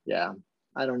yeah,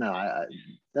 I don't know.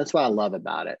 That's what I love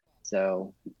about it.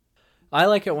 So I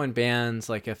like it when bands,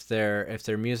 like, if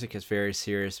their music is very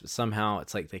serious, but somehow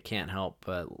it's like they can't help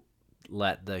but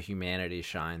let the humanity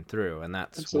shine through, and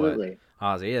that's what Absolutely.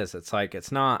 Ozzy is. It's like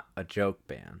it's not a joke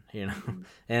band, Mhm.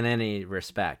 in any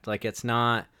respect. Like it's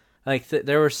not like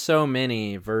there were so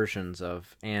many versions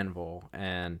of Anvil,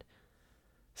 and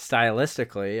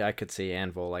stylistically, I could see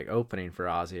Anvil like opening for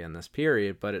Ozzy in this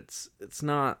period, but it's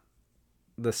not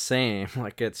the same.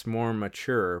 Like it's more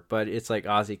mature, but it's like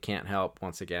Ozzy can't help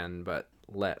once again but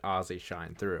let Ozzy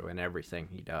shine through in everything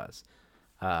he does.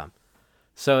 Um,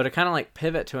 so to kind of like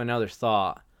pivot to another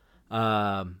thought,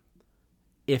 um,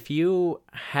 if you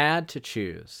had to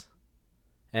choose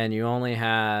and you only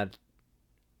had,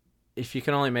 if you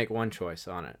can only make one choice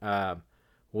on it,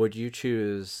 would you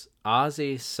choose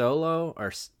Ozzy solo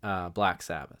or Black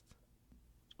Sabbath?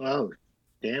 Oh,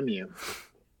 damn you.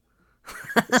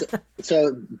 So,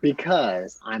 so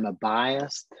because I'm a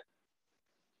biased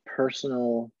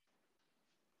personal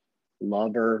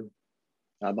lover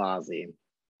of Ozzy,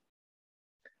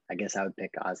 I guess I would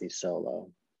pick Ozzy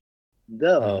solo.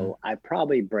 Mm-hmm. Though I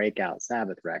probably break out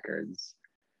Sabbath records,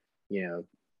 you know,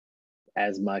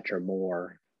 as much or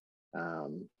more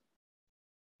um,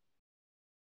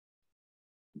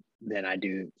 than I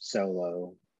do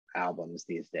solo albums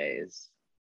these days.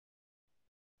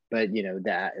 But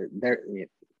that there,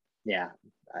 yeah.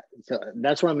 So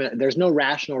that's what there's no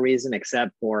rational reason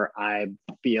except for I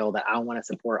feel that I want to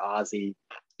support Ozzy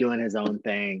doing his own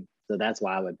thing. So that's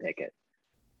why I would pick it.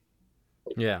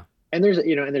 Yeah. And there's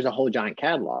a whole giant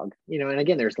catalog, and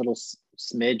again, there's little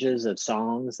smidges of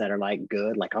songs that are like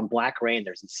good. Like on Black Rain,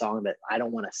 there's a song that I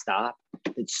don't want to stop.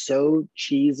 It's so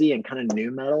cheesy and kind of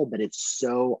new metal, but it's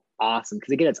so awesome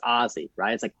because again, it's Ozzy,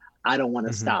 right? It's like I don't want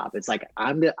to Mm-hmm. stop. It's like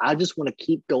I just want to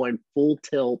keep going full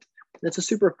tilt. It's a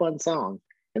super fun song,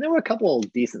 and there were a couple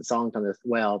of decent songs on this.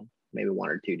 Well, maybe one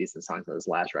or two decent songs on this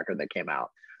last record that came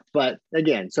out. But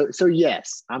again, so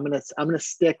yes, I'm gonna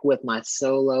stick with my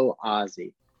solo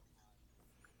Ozzy.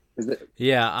 Is it?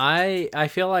 Yeah, I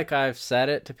feel like I've said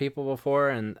it to people before,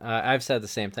 and I've said the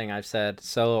same thing. I've said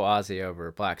solo Ozzy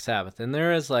over Black Sabbath, and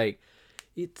there is like,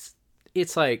 it's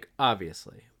it's like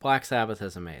obviously Black Sabbath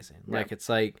is amazing. Yeah, Like it's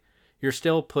like you're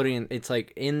still putting it's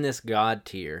like in this god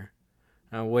tier.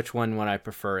 Which one would I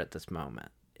prefer at this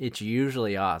moment? It's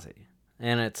usually Ozzy,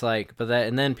 and it's like, but that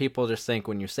and then people just think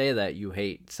when you say that you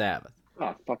hate Sabbath,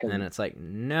 oh and fucking, it's like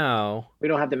no, we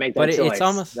don't have to make but that it's choice.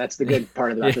 almost That's the good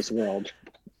part about yeah. this world.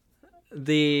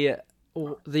 the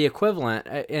the equivalent,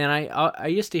 and I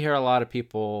used to hear a lot of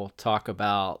people talk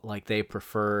about like they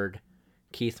preferred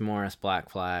Keith Morris Black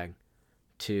Flag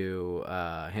to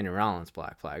Henry Rollins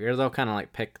Black Flag, or they'll kind of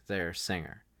like pick their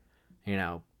singer,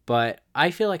 but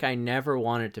I feel like I never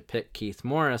wanted to pick Keith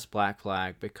Morris Black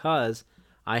Flag because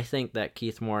I think that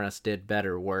Keith Morris did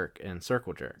better work in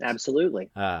Circle Jerks.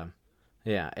 Absolutely. uh,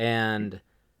 yeah, and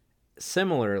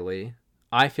similarly,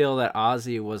 I feel that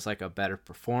Ozzy was like a better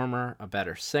performer, a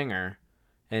better singer,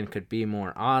 and could be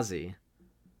more Ozzy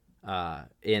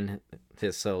in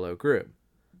his solo group.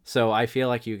 So I feel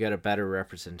like you get a better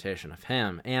representation of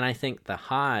him. And I think the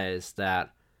highs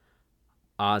that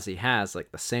Ozzy has,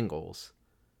 like the singles,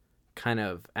 kind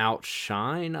of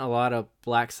outshine a lot of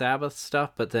Black Sabbath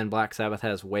stuff, but then Black Sabbath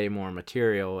has way more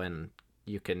material and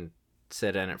you can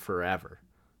sit in it forever,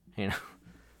 you know?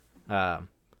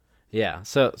 Yeah.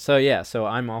 So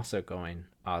I'm also going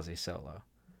Ozzy solo.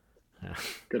 Yeah.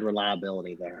 Good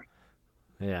reliability there.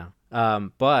 Yeah.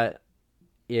 But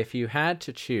if you had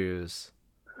to choose,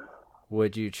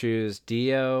 would you choose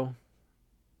Dio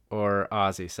or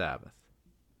Ozzy Sabbath?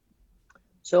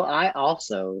 So I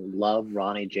also love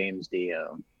Ronnie James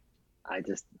Dio.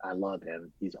 I love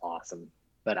him. He's awesome.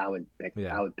 But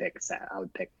Yeah. I would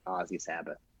pick Ozzy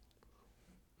Sabbath.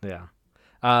 Yeah.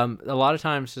 A lot of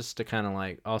times, just to kind of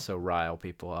like also rile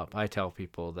people up, I tell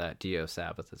people that Dio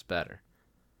Sabbath is better.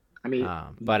 I mean,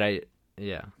 But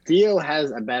yeah, Dio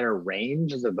has a better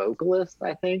range as a vocalist,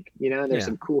 I think. There's yeah,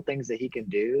 some cool things that he can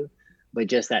do, but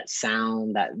just that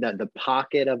sound, that the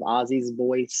pocket of Ozzy's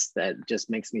voice that just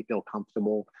makes me feel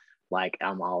comfortable. Like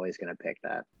I'm always gonna pick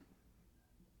that.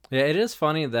 yeah. It is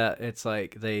funny that it's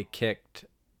like they kicked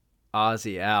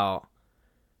Ozzy out,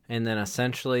 and then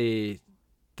essentially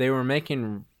they were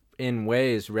making in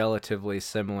ways relatively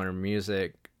similar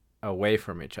music away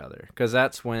from each other because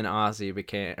that's when Ozzy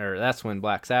became, or that's when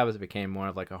Black Sabbath became more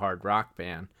of like a hard rock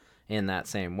band in that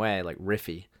same way, like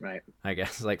riffy, Right. I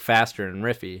guess, like faster and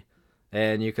riffy.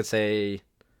 And you could say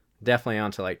definitely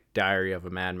onto like Diary of a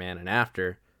Madman and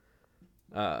after.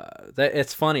 That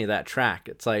it's funny that track.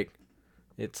 It's like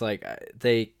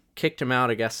they kicked him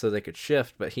out, I guess, so they could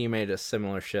shift, but he made a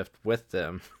similar shift with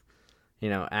them, you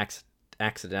know,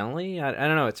 accidentally. I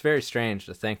don't know. It's very strange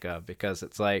to think of because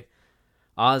it's like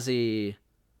Ozzy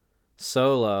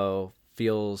solo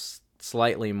feels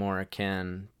slightly more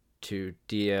akin to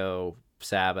Dio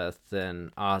Sabbath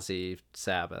than Ozzy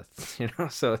Sabbath,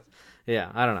 So,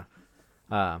 yeah, I don't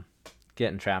know.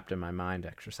 Getting trapped in my mind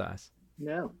exercise.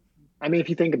 No, I mean, if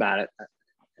you think about it,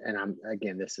 and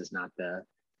again, this is not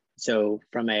so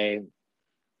from I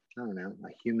don't know, a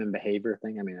human behavior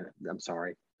thing. I mean, I'm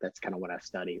sorry, that's kind of what I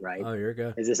study, right? Oh, you're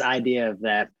good. Is this idea of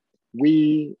that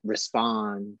we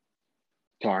respond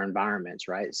to our environments,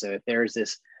 right? So if there's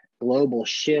this global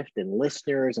shift in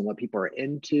listeners and what people are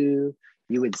into,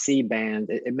 you would see bands.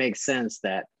 It makes sense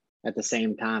that at the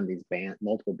same time,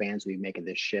 multiple bands will be making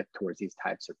this shift towards these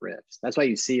types of riffs. That's why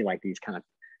you see like these kind of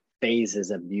phases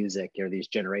of music or these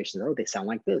generations. Oh, they sound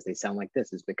like this. They sound like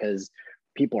this. Is because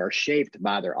people are shaped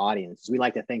by their audience. We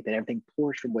like to think that everything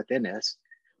pours from within us,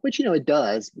 which it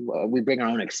does. We bring our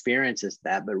own experiences to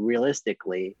that, but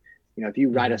realistically, if you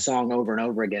write a song over and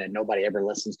over again and nobody ever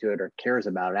listens to it or cares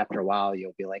about it, after a while,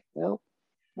 you'll be like, well,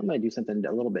 I'm going to do something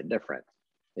a little bit different.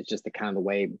 It's just the kind of the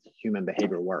way human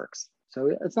behavior works.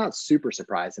 So it's not super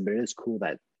surprising, but it is cool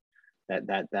that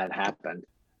happened.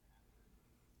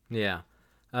 Yeah.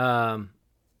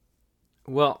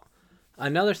 Well,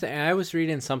 another thing, I was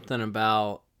reading something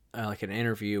about like an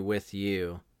interview with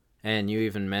you, and you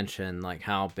even mentioned like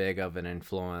how big of an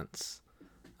influence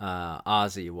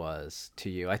Ozzy was to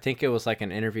you. I think it was like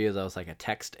an interview that was like a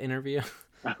text interview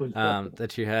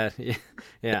that you had.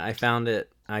 Yeah, I found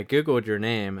it. I Googled your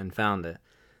name and found it.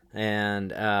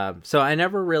 And so I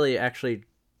never really actually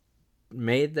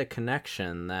made the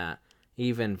connection that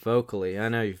even vocally, I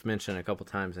know you've mentioned a couple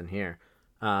times in here,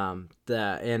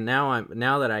 that, and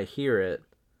now that I hear it,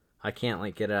 I can't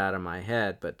like get it out of my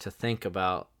head, but to think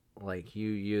about like you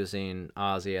using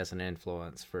Ozzy as an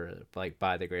influence for like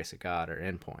By the Grace of God or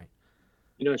Endpoint,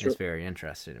 it's very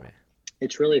interesting to me.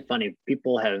 It's really funny.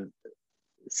 People have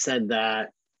said that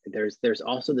there's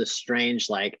also this strange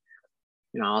like,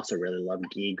 I also really loved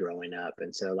Gee growing up,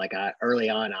 and so like early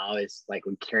on I always like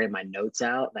would carry my notes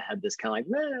out. And I had this kind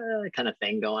of like kind of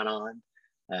thing going on.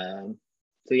 So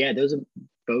yeah, those are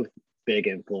both big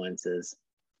influences.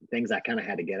 Things I kind of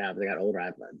had to get out as I got older.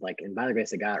 I like in By the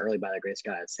Grace of God, early By the Grace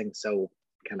of God, I sing so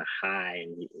kind of high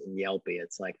and yelpy.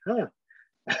 It's like,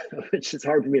 which is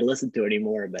hard for me to listen to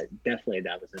anymore. But definitely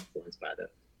that was influenced by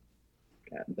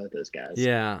both those guys.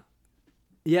 Yeah.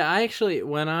 Yeah, I actually,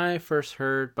 when I first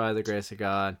heard By the Grace of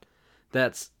God,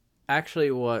 that's actually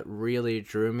what really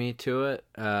drew me to it,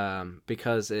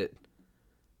 because it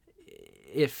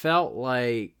felt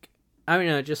like, I mean,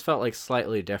 it just felt like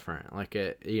slightly different. Like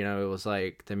it was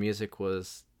like the music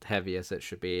was heavy as it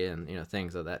should be, and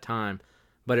things of that time,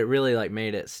 but it really like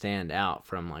made it stand out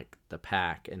from like the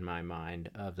pack in my mind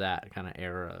of that kind of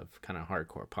era of kind of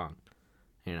hardcore punk,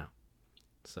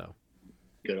 So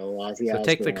good old Ozzy So Osbourne.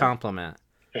 Take the compliment.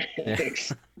 Yeah.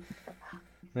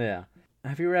 Yeah.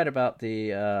 Have you read about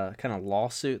the kind of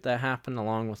lawsuit that happened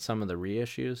along with some of the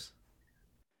reissues?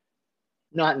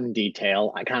 Not in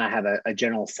detail. I kind of have a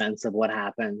general sense of what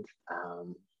happened.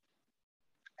 And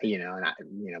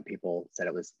people said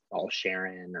it was all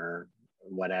Sharon or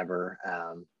whatever.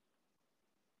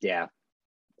 Yeah,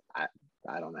 I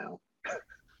don't know.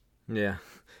 Yeah.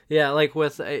 Yeah, like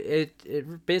with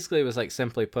it basically was like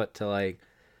simply put to like,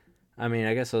 I mean,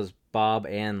 I guess it was Bob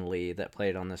and Lee that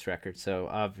played on this record. So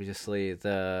obviously it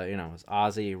was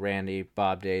Ozzy, Randy,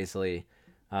 Bob Daisley,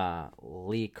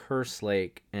 Lee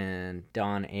Kerslake, and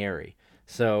Don Airey.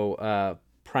 So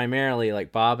primarily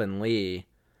like Bob and Lee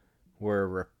were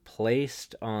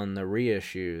replaced on the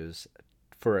reissues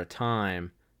for a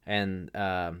time, and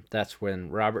that's when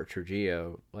Robert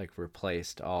Trujillo like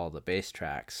replaced all the bass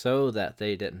tracks so that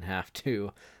they didn't have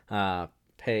to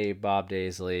pay Bob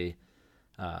Daisley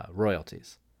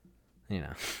royalties,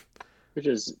 Which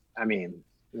is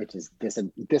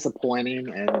disappointing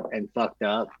and fucked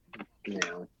up,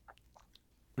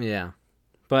 Yeah,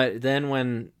 but then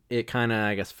when it kind of,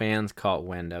 I guess, fans caught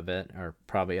wind of it, or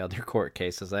probably other court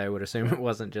cases, I would assume it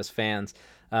wasn't just fans.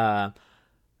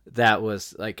 That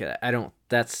was like,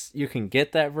 you can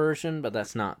get that version, but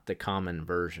that's not the common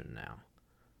version now.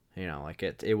 Like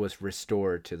it was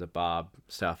restored to the Bob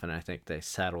stuff, and I think they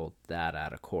settled that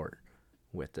out of court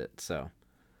with it. So,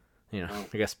 I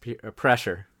guess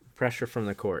pressure from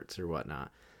the courts or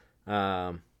whatnot.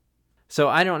 So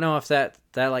I don't know if that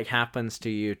like happens to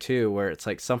you too, where it's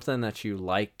like something that you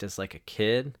liked as like a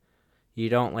kid, you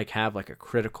don't like have like a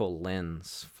critical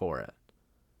lens for it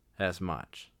as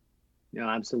much. No,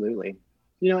 absolutely.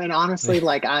 And honestly,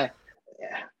 like I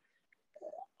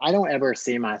don't ever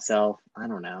see myself. I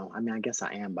don't know. I mean, I guess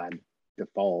I am by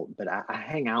default, but I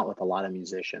hang out with a lot of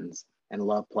musicians and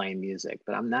love playing music,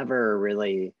 but I'm never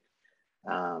really,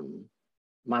 um,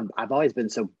 I've always been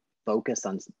so focused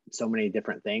on so many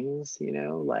different things,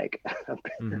 like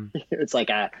Mm-hmm. it's like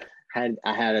I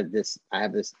have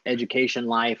this education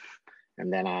life,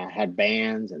 and then I had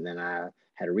bands, and then I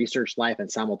had a research life,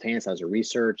 and simultaneous I was a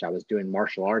research. I was doing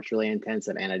martial arts really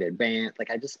intensive, and I did band.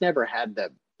 Like I just never had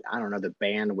I don't know, the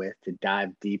bandwidth to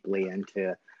dive deeply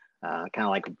into kind of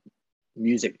like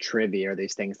music trivia or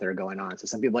these things that are going on. So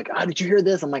some people are like, oh, did you hear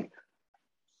this? I'm like,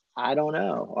 I don't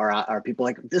know. Or people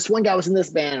like, this one guy was in this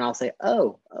band, and I'll say,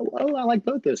 oh, I like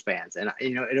both those bands, and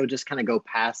it'll just kind of go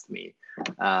past me,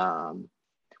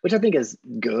 which I think is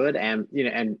good, and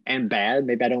and bad.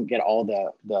 Maybe I don't get all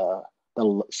the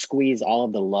squeeze all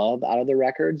of the love out of the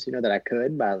records, that I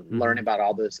could by Mm-hmm. learning about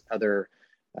all those other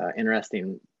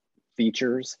interesting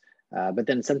features. But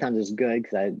then sometimes it's good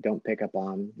because I don't pick up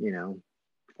on,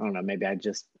 I don't know, maybe it's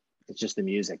just the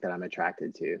music that I'm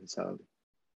attracted to. So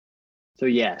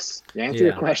yes, to answer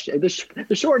your Yeah. question,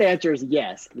 the short answer is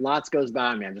yes. Lots goes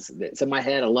by me. It's in my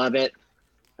head. I love it.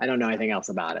 I don't know anything else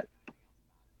about it.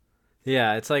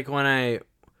 Yeah, it's like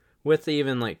with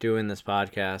even like doing this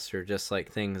podcast or just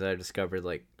like things I discovered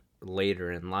like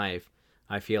later in life,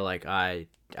 I feel like I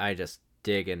just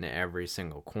dig into every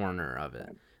single corner of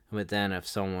it. But then if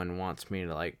someone wants me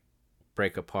to like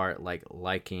break apart like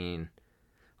liking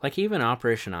like even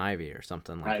Operation Ivy or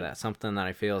something like Right. that, something that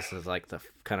I feel is like the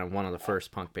kind of one of the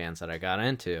first punk bands that I got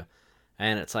into,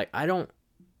 and it's like I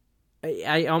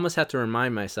almost have to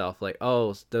remind myself like,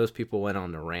 oh, those people went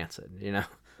on to Rancid, Yeah.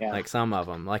 like some of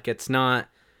them, like it's not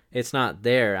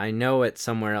there. I know it's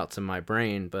somewhere else in my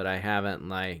brain, but I haven't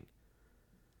like,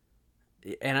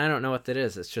 and I don't know what that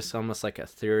is. It's just almost like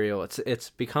ethereal. It's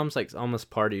becomes like almost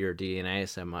part of your DNA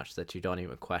so much that you don't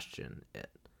even question it.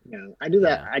 I do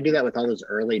that. Yeah. I do that with all those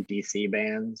early DC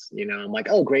bands. I'm like,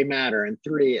 oh, Grey Matter and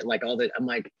Three, like all the. I'm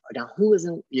like, now who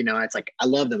isn't? It's like I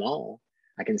love them all.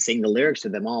 I can sing the lyrics to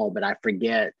them all, but I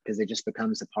forget because it just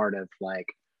becomes a part of like,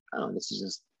 oh, this is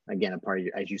just again a part of,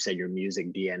 as you said, your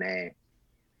music DNA.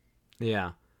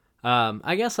 Yeah.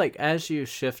 I guess like as you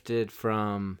shifted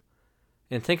from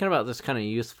and thinking about this kind of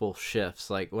youthful shifts,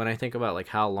 like when I think about like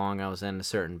how long I was into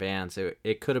certain bands,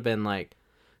 it could have been like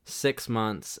 6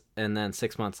 months and then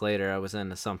 6 months later I was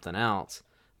into something else.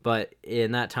 But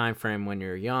in that time frame when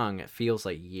you're young, it feels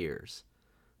like years.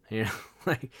 You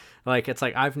know, like it's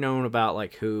like I've known about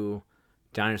like who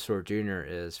Dinosaur Jr.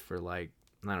 is for like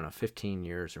I don't know 15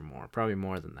 years or more, probably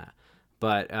more than that.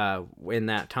 But in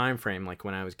that time frame, like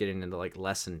when I was getting into like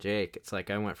Less Than Jake, it's like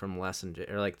I went from Less Than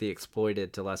Jake or like the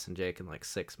Exploited to Less Than Jake in like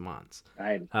 6 months.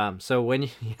 Right. So when you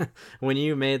when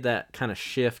you made that kind of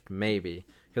shift, maybe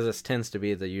because this tends to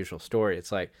be the usual story,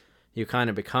 it's like you kind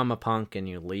of become a punk and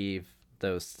you leave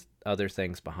those other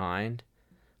things behind.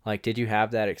 Like, did you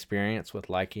have that experience with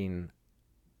liking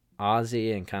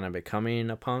Ozzy and kind of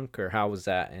becoming a punk, or how was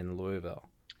that in Louisville,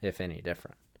 if any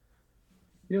different?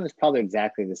 It's probably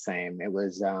exactly the same. It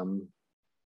was.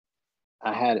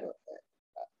 I had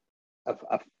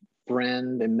a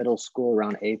friend in middle school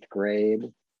around eighth grade.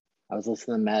 I was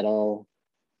listening to metal.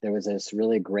 There was this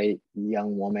really great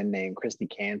young woman named Christy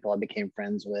Canfield I became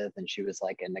friends with, and she was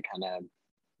like into kind of,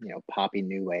 poppy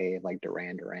new wave like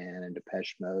Duran Duran and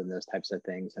Depeche Mode and those types of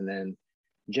things. And then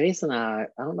Jason, I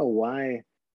don't know why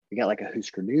we got like a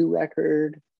Husker Du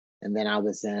record, and then I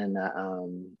was in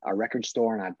a record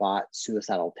store and I bought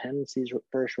Suicidal Tendencies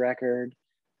first record,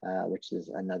 which is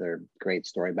another great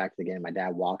story. Back to the game, my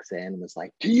dad walks in and was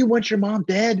like, "Do you want your mom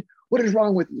dead? What is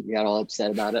wrong with you?" He got all upset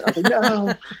about it. I was like,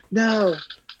 "No, no."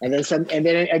 And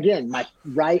then again, my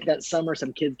right that summer,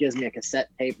 some kid gives me a cassette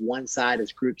tape. One side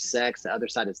is Group Sex, the other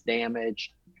side is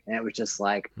Damage, and it was just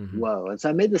like, Mm-hmm. whoa. And so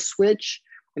I made the switch,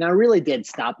 and I really did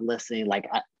stop listening. Like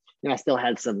I still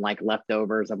had some like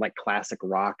leftovers of like classic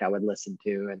rock I would listen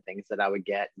to and things that I would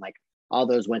get. And like all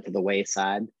those went to the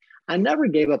wayside. I never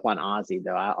gave up on Ozzy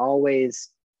though. I always,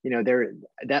 there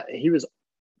that he was.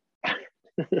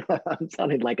 I'm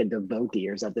sounding like a devotee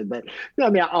or something, but no, I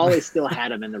mean, I always still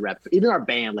had him in the rep. Even our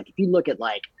band, like if you look at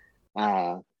like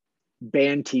uh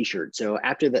band T-shirts. So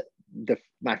after the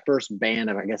my first band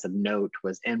of I guess of note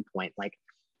was Endpoint. Like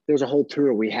there was a whole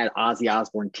tour. We had Ozzy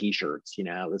Osbourne T-shirts.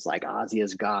 It was like Ozzy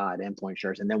is God, Endpoint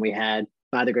shirts, and then we had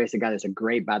By the Grace of God. There's a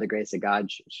great By the Grace of God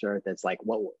shirt that's like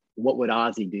what would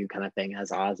Ozzy do kind of thing.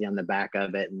 Has Ozzy on the back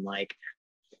of it, and like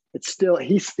it's still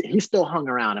he's still hung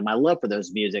around. And my love for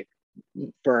those music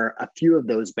for a few of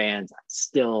those bands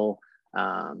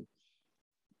um,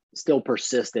 still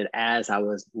persisted as I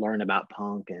was learning about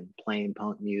punk and playing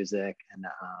punk music. And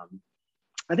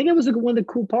I think it was one of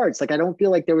the cool parts. Like, I don't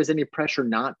feel like there was any pressure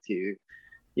not to.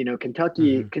 You know,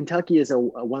 Mm-hmm. Kentucky is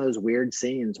one of those weird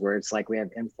scenes where it's like we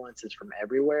have influences from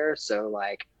everywhere. So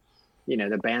like, you know,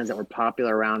 the bands that were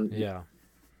popular around, Yeah.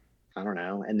 I don't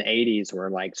know, in the 80s were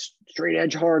like straight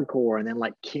edge hardcore, and then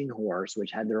like King Horse,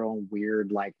 which had their own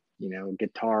weird, like, you know,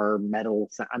 guitar metal.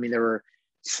 I mean, there were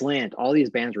Slant, all these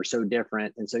bands were so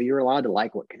different. And so you were allowed to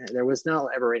like there was not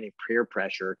ever any peer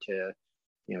pressure to,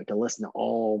 you know, to listen to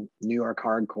all New York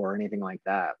hardcore or anything like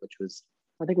that, which was,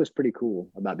 I think, was pretty cool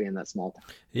about being that small town.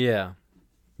 Yeah.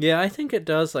 Yeah, I think it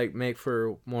does like make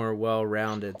for more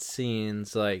well-rounded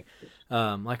scenes. Like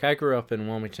I grew up in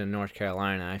Wilmington, North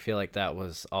Carolina. I feel like that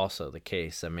was also the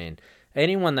case. I mean,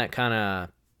 anyone that kind of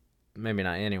maybe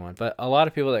not anyone, but a lot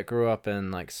of people that grew up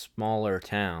in like smaller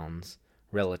towns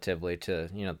relatively to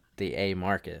the A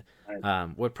market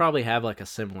Right. would probably have like a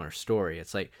similar story.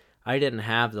 It's like I didn't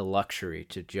have the luxury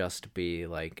to just be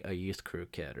like a youth crew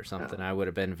kid or something. No. I would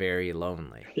have been very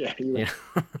lonely, Yeah,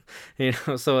 you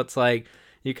know. So it's like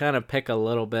you kind of pick a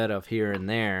little bit of here and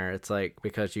there. It's like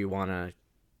because you want to.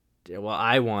 Well,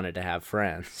 I wanted to have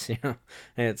friends, and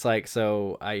it's like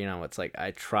so it's like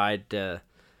I tried to.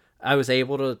 I was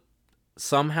able to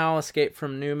somehow escape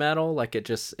from new metal. Like it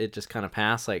just kind of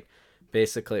passed. Like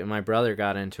basically, my brother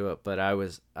got into it, but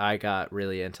I got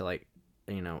really into like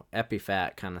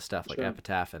Epitaph kind of stuff, like sure.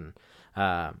 Epitaph and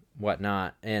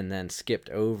whatnot, and then skipped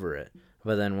over it,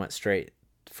 but then went straight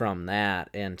from that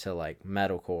into like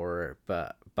metalcore,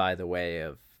 but by the way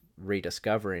of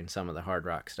rediscovering some of the hard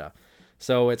rock stuff.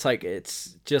 So it's like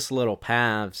it's just little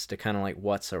paths to kind of like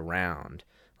what's around.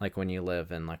 Like when you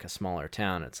live in like a smaller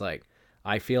town, it's like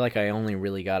I feel like I only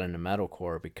really got into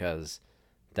metalcore because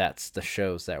that's the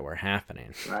shows that were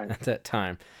happening Right. at that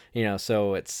time.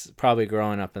 So it's probably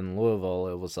growing up in Louisville,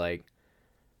 it was like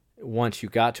once you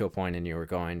got to a point and you were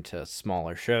going to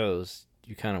smaller shows,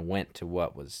 you kind of went to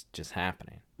what was just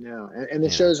happening, No, and the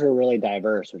you know. shows were really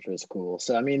diverse, which was cool.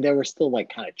 So I mean, there were still like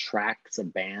kind of tracks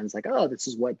of bands, like, oh, this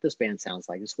is what this band sounds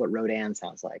like, this is what Rodan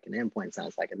sounds like, and Endpoint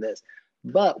sounds like, and this.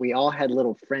 But we all had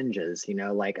little fringes, you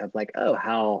know, like of like, oh,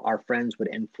 how our friends would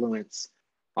influence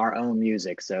our own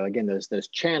music. So again, those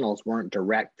channels weren't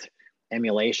direct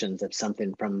emulations of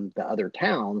something from the other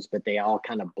towns, but they all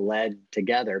kind of bled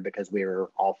together because we were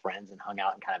all friends and hung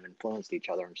out and kind of influenced each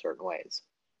other in certain ways.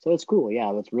 So it's cool.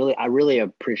 Yeah, it's really, I really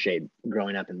appreciate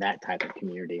growing up in that type of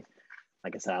community.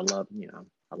 Like I said, I love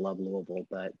Louisville,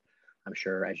 but I'm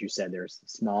sure, as you said, there's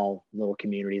small little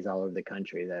communities all over the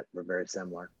country that were very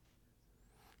similar.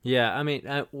 Yeah, I mean,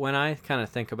 when I kind of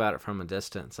think about it from a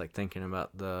distance, like thinking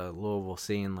about the Louisville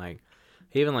scene, like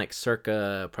even like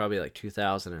circa probably like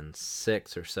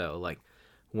 2006 or so, like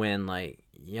when like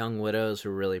Young Widows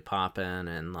were really popping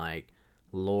and like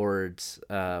Lords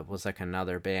was like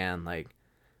another band, like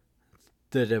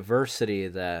the diversity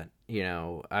that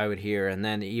I would hear, and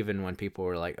then even when people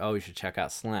were like, "Oh, you should check out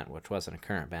Slint," which wasn't a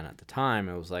current band at the time,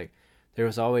 it was like there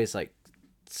was always like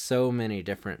so many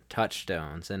different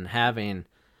touchstones, and having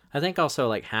I think also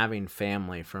like having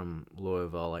family from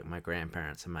Louisville, like my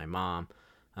grandparents and my mom,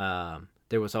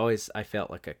 there was always I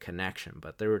felt like a connection,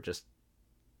 but they were just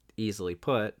easily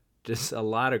put, just a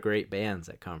lot of great bands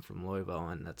that come from Louisville,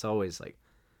 and that's always like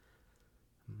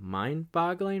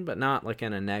mind-boggling, but not like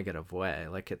in a negative way.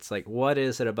 Like it's like, what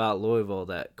is it about Louisville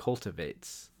that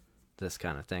cultivates this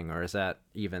kind of thing, or is that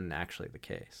even actually the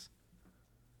case?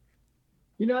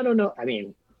 You know, I don't know. I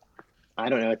mean, I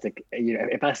don't know. It's like, you know,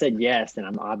 if I said yes, then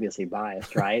I'm obviously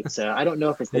biased, right? So I don't know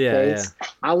if it's the Yeah, yeah. case.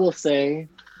 I will say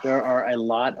there are a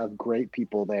lot of great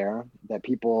people there that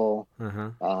people Uh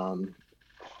huh. um,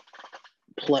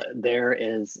 there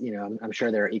is, you know, I'm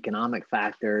sure there are economic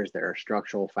factors, there are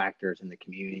structural factors in the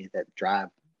community that drive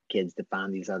kids to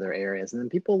find these other areas. And then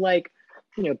people like,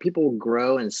 you know, people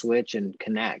grow and switch and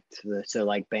connect. So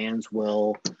like bands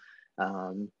will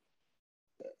um,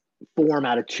 form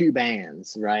out of two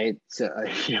bands, right? So,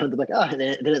 you know, they're like, oh,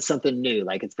 then it's something new.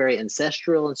 Like it's very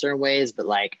ancestral in certain ways, but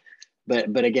like,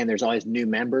 but again, there's always new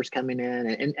members coming in.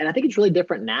 And I think it's really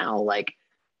different now. Like,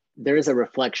 there is a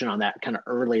reflection on that kind of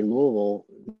early Louisville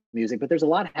music, but there's a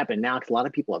lot happening now because a lot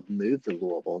of people have moved to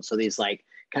Louisville. And so these like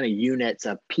kind of units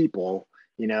of people,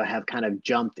 you know, have kind of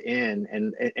jumped in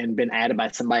and been added by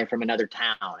somebody from another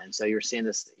town. And so you're seeing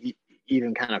this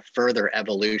even kind of further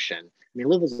evolution. I mean,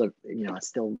 Louisville's a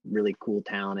still really cool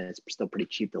town and it's still pretty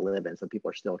cheap to live in. So people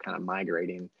are still kind of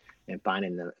migrating and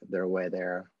finding their way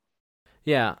there.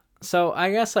 Yeah. So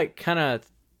I guess like kind of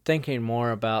thinking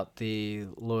more about the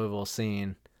Louisville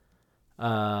scene,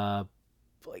 uh,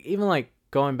 like even like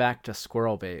going back to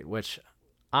Squirrel Bait, which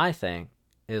I think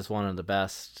is one of the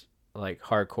best like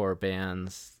hardcore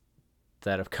bands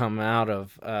that have come out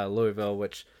of Louisville,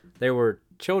 which they were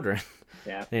children,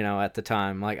 Yeah. at the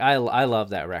time. Like I love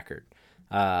that record.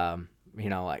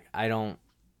 Like I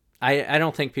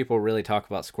don't think people really talk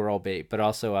about Squirrel Bait, but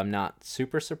also I'm not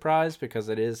super surprised because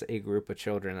it is a group of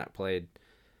children that played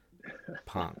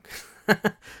punk.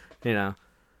 you know.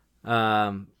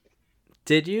 Um,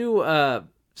 did you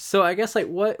so I guess like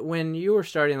what when you were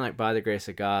starting like By the Grace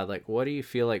of God, like what do you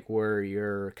feel like were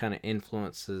your kind of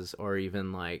influences, or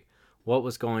even like what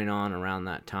was going on around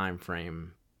that time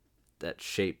frame that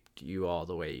shaped you all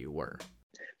the way you were?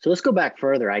 So let's go back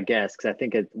further, I guess, because I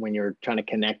think when you're trying to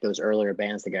connect those earlier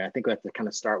bands together, I think we have to kind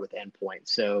of start with Endpoint.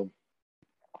 So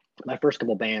my first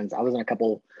couple bands, I was in a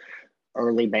couple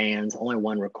early bands. Only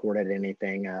one recorded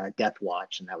anything, Death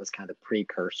Watch, and that was kind of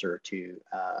precursor to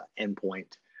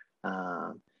Endpoint.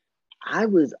 Um, I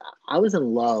was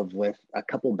in love with a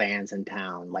couple bands in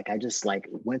town. Like I just like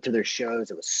went to their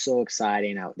shows. It was so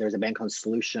exciting. There was a band called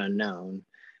Solution Unknown,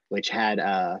 which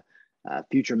had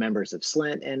future members of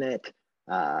Slint in it.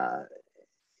 Uh,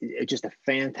 just a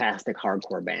fantastic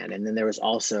hardcore band. And then there was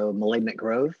also Malignant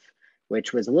Growth,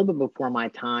 which was a little bit before my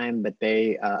time, but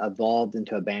they evolved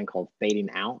into a band called Fading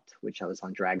Out, which I was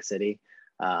on Drag City.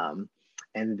 And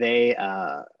they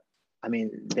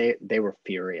were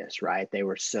furious, right? They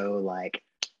were so like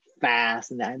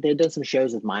fast, and they'd done some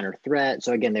shows with Minor Threat.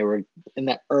 So again, they were in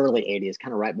the early 80s,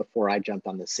 kind of right before I jumped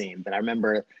on the scene. But I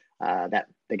remember that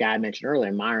the guy I mentioned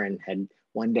earlier, Myron, had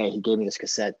one day he gave me this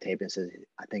cassette tape and says,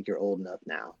 "I think you're old enough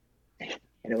now."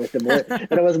 And it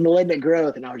was Malignant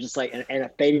Growth, and I was just like, and a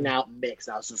Fading Out mix.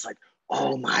 I was just like,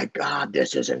 oh my God,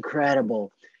 this is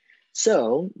incredible.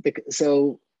 So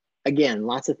again,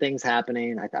 lots of things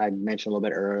happening. I mentioned a little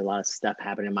bit earlier, a lot of stuff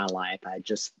happening in my life. I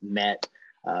just met,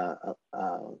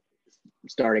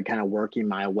 started kind of working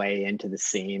my way into the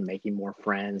scene, making more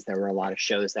friends. There were a lot of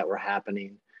shows that were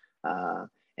happening.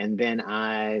 And then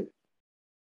I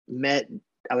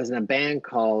was in a band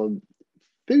called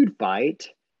Food Fight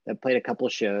that played a couple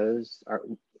of shows.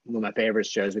 One of my favorite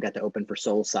shows, we got to open for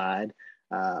Soulside,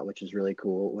 which was really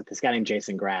cool, with this guy named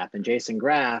Jason Graff. And Jason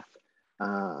Graff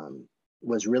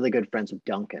was really good friends with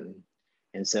Duncan.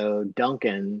 And so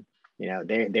Duncan,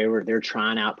 they're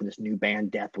trying out for this new band,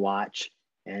 Death Watch.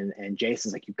 And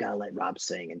Jason's like, "You've got to let Rob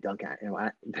sing." And Duncan,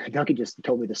 Duncan just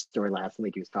told me this story last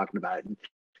week. He was talking about it. And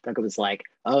Duncan was like,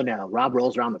 "Oh no, Rob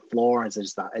rolls around the floor and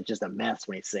it's just a mess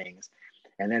when he sings."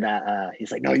 And then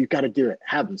he's like, "No, you've got to do it.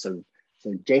 Have him." So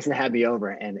Jason had me over,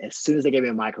 and as soon as they gave me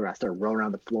a microphone, I started rolling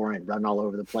around the floor and running all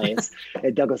over the place.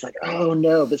 And Doug was like, "Oh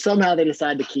no!" But somehow they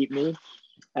decided to keep me,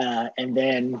 and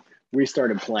then we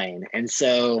started playing. And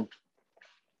so,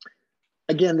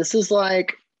 again, this is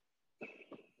like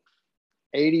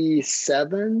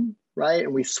 '87, right?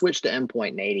 And we switched to Endpoint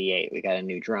in '88. We got a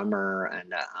new drummer,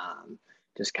 and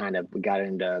just kind of we got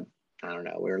into, I don't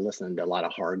know, we were listening to a lot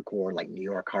of hardcore, like New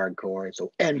York hardcore.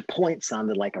 So Endpoint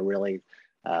sounded like a really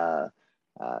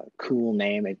cool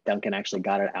name. Duncan actually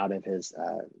got it out of his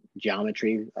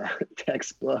geometry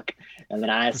textbook. And then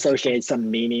I associated some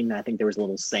meaning. I think there was a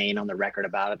little saying on the record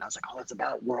about it. And I was like, "Oh, it's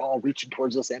about, we're all reaching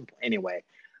towards this endpoint." Anyway.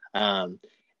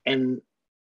 And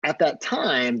at that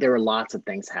time, there were lots of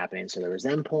things happening. So there was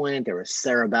Endpoint, there was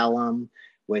Cerebellum,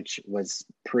 which was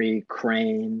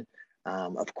pre-Crane.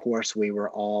 Of course, we were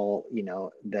all,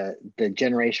 the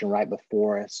generation right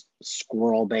before us,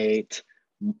 Squirrel Bait,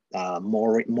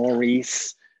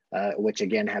 Maurice, which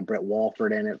again had Brett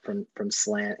Walford in it from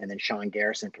Slant, and then Sean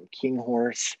Garrison from King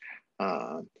Horse.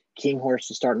 King Horse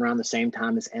was starting around the same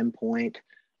time as Endpoint.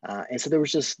 And so there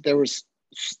was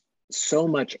so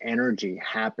much energy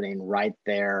happening right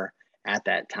there at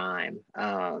that time.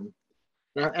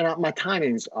 My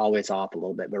timing's always off a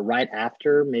little bit, but right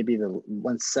after, maybe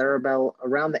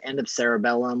around the end of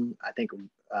Cerebellum, I think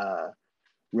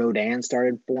Rodan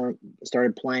started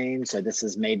playing. So this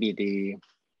is maybe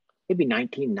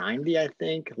 1990, I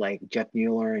think. Like Jeff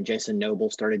Mueller and Jason Noble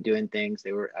started doing things.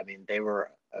 They were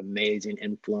amazing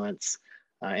influence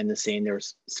in the scene. There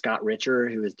was Scott Richer,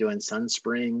 who was doing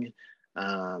Sunspring.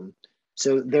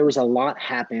 So there was a lot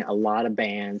happening, a lot of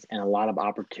bands, and a lot of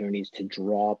opportunities to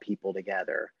draw people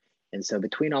together. And so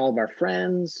between all of our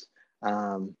friends,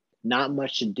 not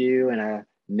much to do in a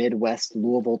Midwest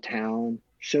Louisville town,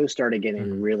 shows started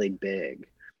getting really big.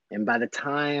 And by the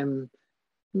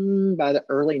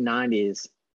early 90s,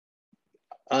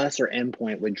 us or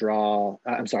Endpoint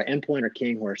Endpoint or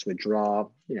King Horse would draw,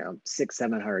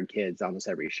 600-700 kids almost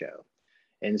every show.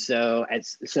 And so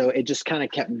it just kind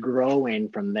of kept growing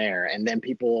from there. And then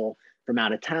people from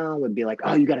out of town would be like,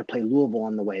 "Oh, you got to play Louisville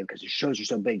on the way because your shows are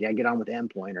so big. Yeah, get on with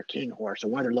Endpoint or King Horse or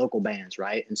one of their local bands,"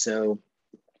 right? And so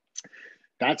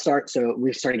So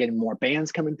we started getting more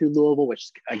bands coming through Louisville,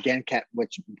 which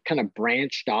kind of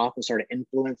branched off and started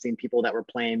influencing people that were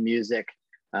playing music,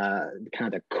 kind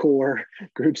of the core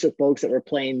groups of folks that were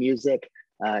playing music,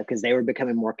 because they were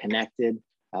becoming more connected.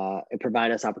 It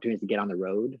provided us opportunities to get on the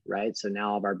road, right? So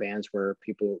now all of our bands were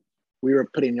we were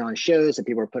putting on shows and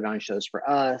people were putting on shows for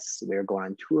us. We were going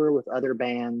on tour with other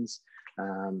bands.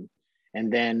 And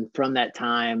then from that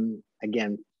time,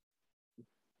 again,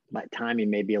 my timing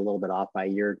may be a little bit off by a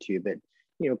year or two, but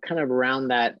kind of around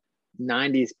that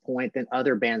 90s point, then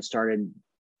other bands started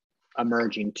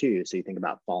emerging too. So you think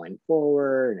about Falling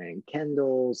Forward and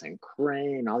Kendall's and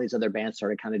Crane, all these other bands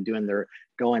started kind of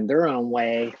going their own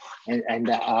way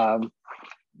and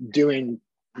doing,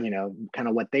 kind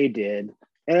of what they did.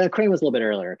 And Crane was a little bit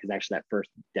earlier because actually that first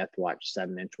Death Watch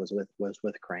 7-inch was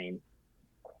with Crane.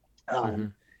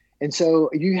 And so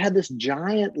you had this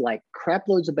giant, like crap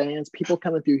loads of bands, people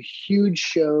coming through huge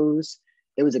shows.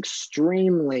 It was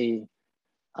extremely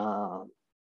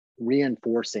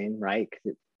reinforcing, right?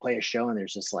 Play a show and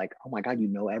there's just like, oh my God,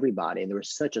 everybody. And there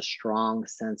was such a strong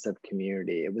sense of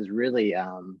community. It was really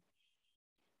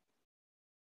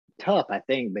tough, I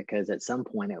think, because at some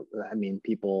point,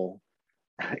 people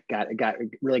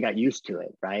got used to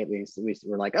it, right? We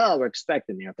were like, oh, we're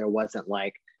expecting, if there wasn't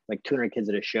like 200 kids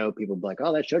at a show, people would be like,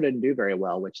 oh, that show didn't do very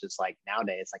well, which is like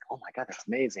nowadays, like, oh my God, that's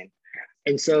amazing.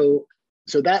 And so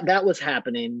that was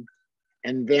happening.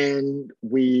 And then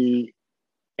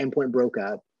Endpoint broke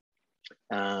up.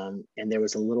 And there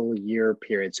was a little year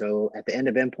period. So at the end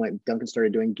of Endpoint, Duncan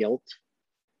started doing Guilt.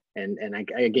 And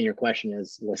again, your question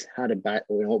was what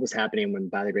was happening when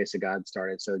By the Grace of God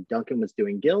started? So Duncan was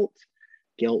doing Guilt.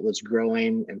 Guilt was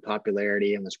growing in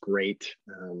popularity and was great.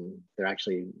 They're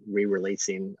actually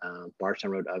re-releasing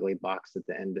Bardstown Road Ugly box at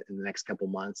the end in the next couple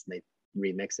months, and they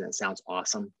remix it. It sounds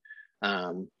awesome.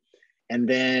 And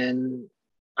then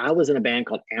I was in a band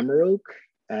called Amaroke,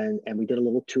 and we did a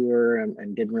little tour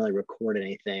and didn't really record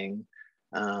anything.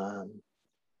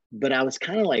 But I was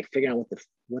kind of like figuring out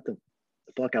what the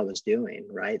fuck I was doing,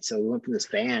 right? So we went from this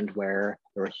band where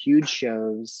there were huge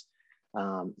shows.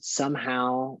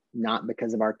 Somehow, not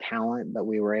because of our talent, but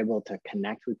we were able to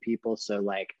connect with people. So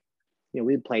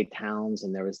we'd play towns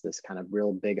and there was this kind of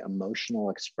real big emotional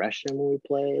expression when we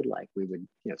played. Like we would,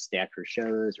 stay after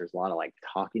shows. There's a lot of like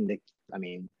talking to,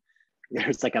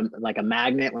 there's like a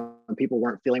magnet. When people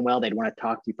weren't feeling well, they'd want to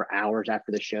talk to you for hours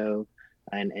after the show.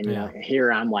 And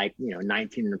here I'm like,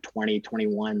 19 or 20,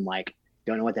 21, like,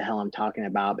 don't know what the hell I'm talking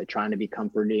about, but trying to be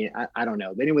comforting. I don't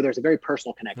know. But anyway, there's a very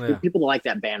personal connection. Yeah. People that like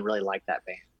that band really like that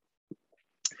band.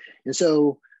 And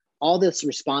so all this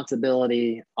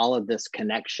responsibility, all of this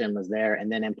connection was there.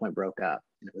 And then Endpoint broke up.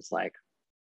 And it was like,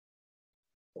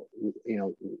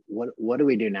 what do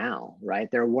we do now, right?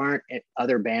 There weren't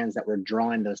other bands that were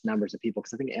drawing those numbers of people.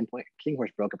 Because I think Endpoint King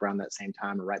Horse broke up around that same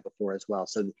time or right before as well.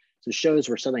 So shows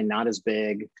were suddenly not as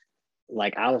big.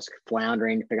 Like I was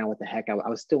floundering, figuring out what the heck I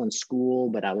was still in school,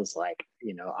 but I was like,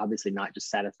 obviously not just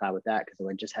satisfied with that because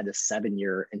I just had this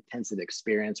 7-year intensive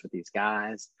experience with these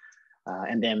guys.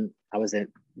 And then I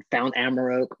found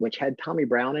Amaroke, which had Tommy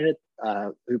Brown in it,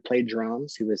 who played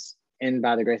drums, who was in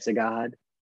By the Grace of God.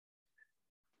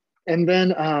 And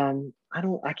then I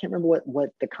can't remember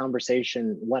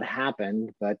what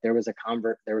happened, but there was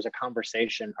a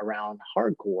conversation around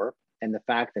hardcore. And the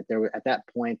fact that at that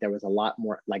point, there was a lot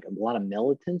of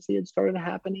militancy had started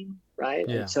happening, right?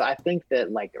 Yeah. And so I think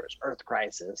that like there was Earth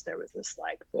Crisis, there was this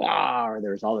like, or there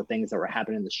was all the things that were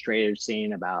happening in the straight edge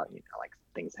scene about, like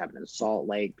things happening in Salt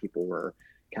Lake. People were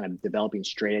kind of developing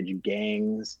straight edge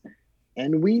gangs.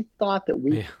 And we thought that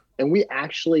we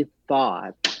actually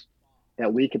thought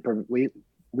that we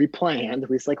planned,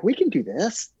 we was like, we can do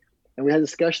this. And we had a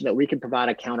discussion that we could provide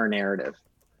a counter narrative.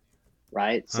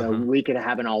 Right. So we could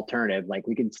have an alternative, like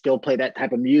we could still play that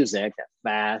type of music, that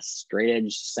fast, straight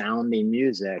edge sounding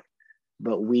music,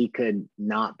 but we could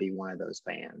not be one of those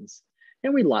bands.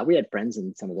 And we had friends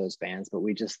in some of those bands, but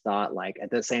we just thought like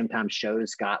at the same time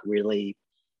shows got really,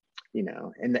 in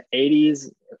the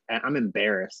 80s, I'm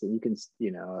embarrassed and you can,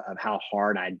 of how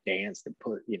hard I danced and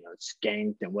put,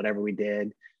 skanked and whatever we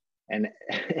did. And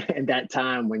at that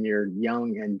time when you're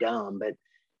young and dumb, but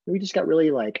we just got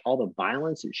really like all the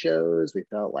violence it shows. We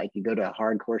felt like you go to a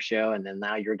hardcore show and then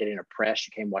now you're getting oppressed.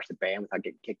 You can't watch the band without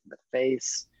getting kicked in the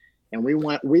face. And we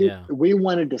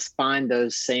wanted to find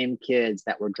those same kids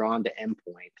that were drawn to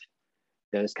Endpoint,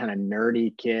 those kind of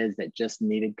nerdy kids that just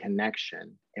needed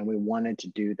connection. And we wanted to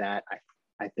do that,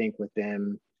 I think,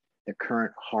 within the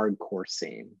current hardcore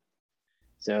scene.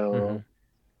 So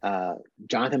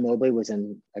Jonathan Mobley was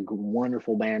in a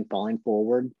wonderful band, Falling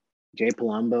Forward. Jay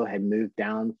Palumbo had moved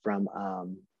down from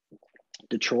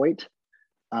Detroit.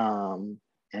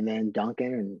 And then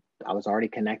Duncan, and I was already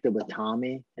connected with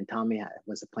Tommy, and Tommy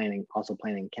was also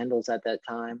playing in Kendall's at that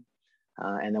time.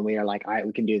 And then we are like, all right,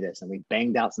 we can do this. And we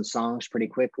banged out some songs pretty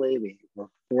quickly. We were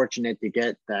fortunate to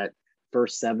get that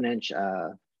first 7-inch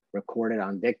recorded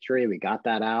on Victory. We got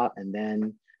that out. And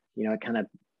then, it kind of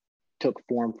took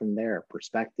form from there.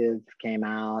 Perspective came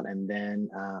out, and then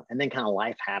kind of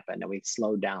life happened, and we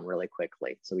slowed down really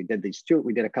quickly. So we did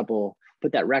a couple,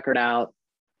 put that record out.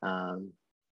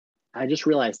 I just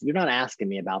realized you're not asking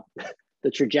me about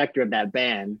the trajectory of that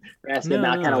band. You're asking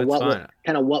about kind of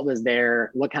what was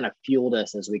there, what kind of fueled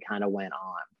us as we kind of went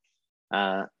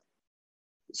on.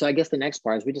 So I guess the next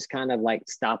part is we just kind of like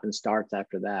stop and starts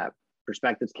after that.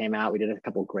 Perspectives came out. We did a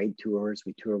couple great tours.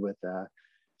 We toured with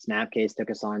Snapcase,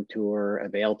 took us on tour.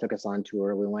 Avail took us on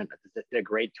tour. We did a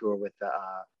great tour with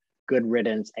Good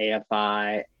Riddance,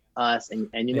 AFI, us,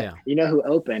 and you know who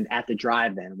opened at the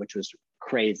drive-in, which was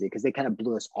crazy because they kind of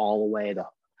blew us all away.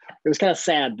 It was kind of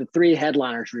sad. The 3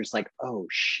 headliners were just like, oh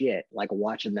shit, like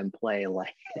watching them play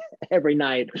like every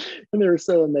night, and they were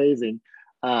so amazing.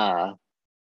 And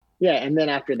then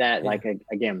after that, like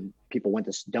again,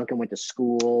 Duncan went to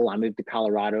school. I moved to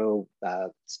Colorado,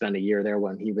 spent a year there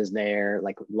when he was there.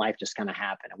 Like life just kind of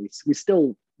happened. And we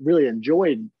still really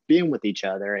enjoyed being with each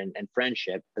other and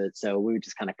friendship. But so we would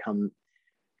just kind of come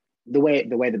the way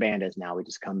the band is now. We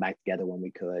just come back together when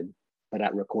we could,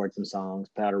 record some songs,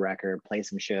 put out a record, play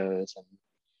some shows, and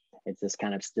it's this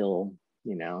kind of still,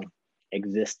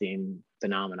 existing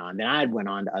phenomenon. Then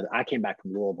I came back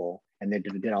from Louisville, and they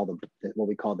did all the what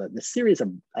we call the series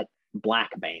of black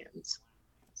bands.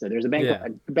 So there's a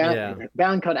band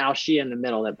called Al Shia in the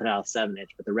middle that put out a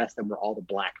 7-inch, but the rest of them were all the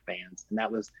black bands. And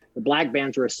the black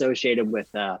bands were associated with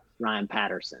Ryan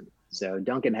Patterson. So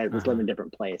Duncan was living in a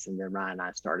different place, and then Ryan and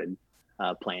I started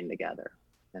playing together.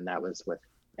 And that was with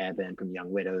Evan from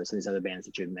Young Widows and these other bands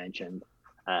that you had mentioned.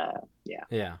 I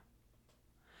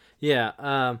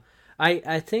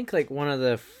think like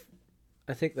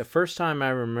I think the first time I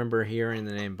remember hearing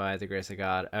the name By the Grace of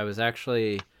God, I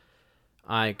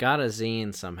got a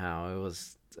zine somehow. It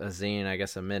was a zine, I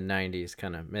guess a mid-90s,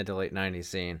 kind of mid to late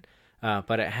 90s zine.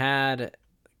 But it had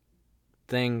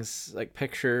things like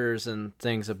pictures and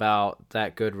things about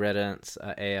that Good Riddance,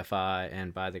 AFI,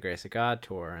 and By the Grace of God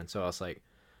tour. And so I was like,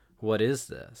 what is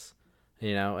this?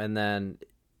 And then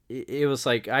it was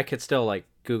like I could still like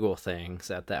Google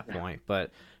things at that point, but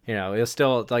it was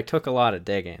still like took a lot of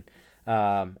digging.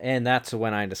 And that's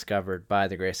when I discovered By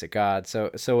the Grace of God.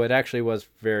 So it actually was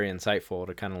very insightful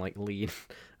to kind of like lead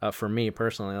for me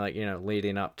personally, like,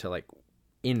 leading up to like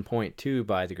in point 2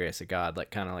 By the Grace of God, like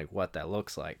kind of like what that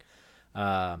looks like.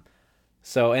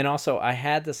 So, and also I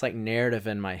had this like narrative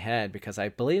in my head because I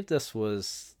believe this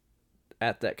was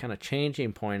at that kind of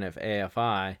changing point of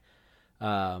AFI.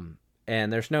 And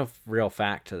there's no real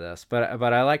fact to this, but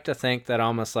I like to think that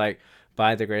almost like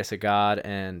By the Grace of God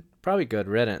and probably Good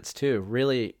Riddance too,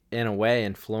 really in a way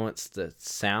influenced the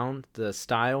sound, the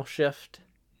style shift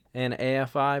in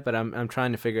AFI. But I'm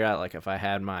trying to figure out like if I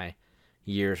had my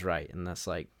years right in this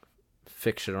like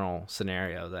fictional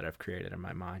scenario that I've created in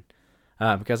my mind,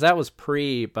 because that was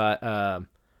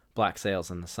Black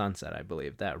Sails in the Sunset, I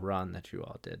believe, that run that you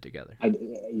all did together.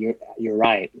 You're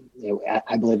right.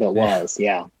 I believe it was,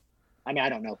 yeah. I mean, I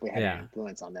don't know if we had any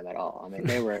influence on them at all. I mean,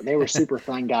 they were super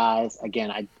fun guys.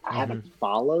 Again, I haven't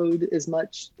followed as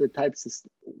much the types of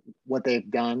what they've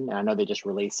done. I know they just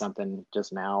released something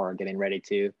just now or getting ready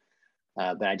to,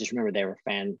 but I just remember they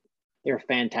were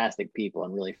fantastic people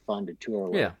and really fun to tour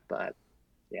with. Yeah. But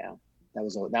yeah, that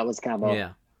was kind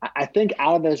of I think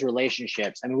out of those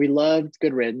relationships, I mean, we loved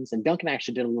Good Riddance, and Duncan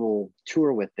actually did a little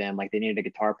tour with them. Like they needed a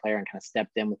guitar player and kind of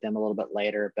stepped in with them a little bit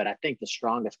later. But I think the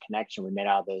strongest connection we made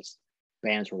out of those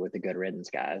bands were with the Good Riddance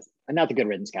guys, and not the Good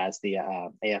Riddance guys, the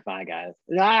AFI guys.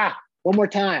 One more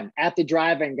time, at the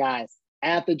drive-in guys,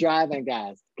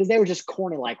 because they were just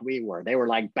corny like we were. They were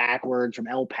like backwards from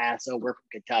El Paso, we're from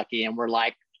Kentucky, and we're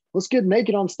like, let's get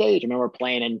naked on stage. I remember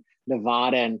playing in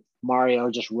Nevada, and Mario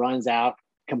just runs out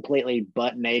completely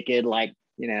butt naked, like,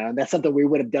 that's something we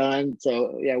would have done.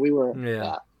 So yeah, we were.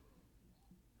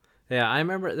 Yeah, I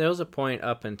remember there was a point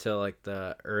up until like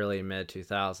the early mid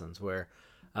 2000s where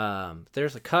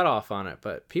there's a cutoff on it,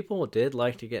 but people did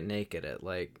like to get naked at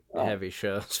like heavy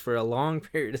shows for a long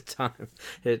period of time.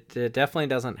 It definitely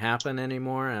doesn't happen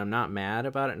anymore, and I'm not mad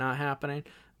about it not happening,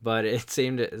 but it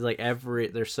seemed like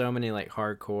there's so many like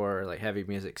hardcore like heavy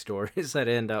music stories that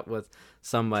end up with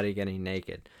somebody getting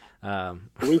naked.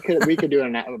 We could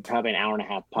do probably an hour and a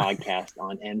half podcast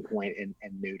on Endpoint and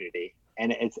nudity,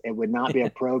 and it would not be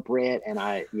appropriate. And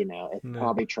it's No.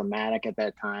 probably traumatic at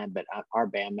that time. But our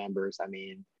band members, I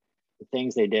mean, the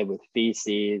things they did with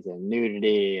feces and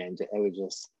nudity, and it was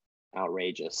just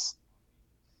outrageous.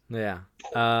 Yeah.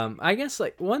 I guess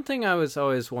like one thing I was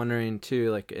always wondering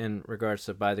too, like in regards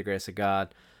to By the Grace of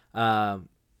God. Um,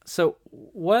 so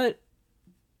what?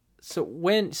 So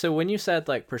when you said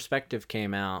like Perspective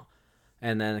came out,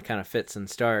 and then it kind of fits and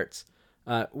starts,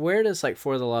 where does like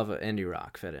For the Love of Indie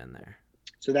Rock fit in there?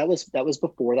 So that was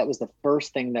before. That was the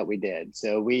first thing that we did.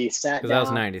 So we sat Because that was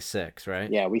down. '96, right?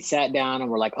 Yeah, we sat down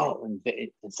and we're like, oh, and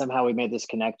somehow we made this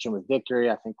connection with Victory.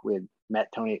 I think we had met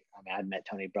Tony. I mean, I'd met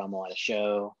Tony Brummel at a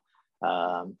show,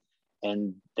 um,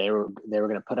 and they were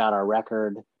going to put out our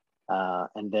record.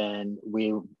 And then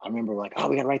I remember like, oh,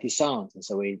 we got to write these songs. And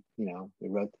so we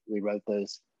wrote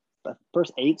those the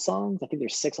first 8 songs. I think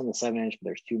there's 6 on the 7-inch, but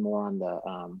there's 2 more on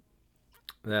the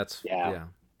That's yeah. yeah.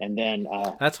 And then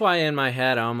That's why in my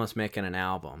head I'm almost making an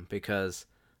album because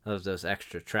of those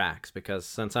extra tracks. Because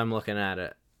since I'm looking at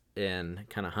it in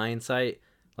kind of hindsight,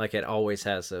 like it always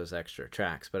has those extra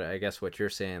tracks. But I guess what you're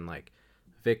saying, like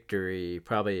Victory,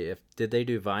 probably if did they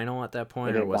do vinyl at that they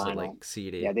point or did was it vinyl. like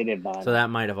CD? Yeah, they did So vinyl. that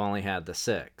might have only had the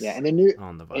Yeah, 6 and then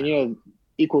on the and vinyl.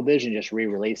 Equal Vision just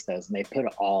re-released those, and they put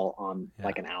it all on Yeah,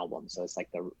 like an album, so it's like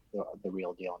the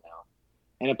real deal now.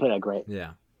 And it put a great.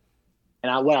 yeah,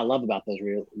 What I love about those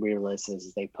re-releases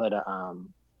is they put a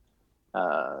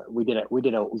we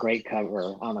did a great cover.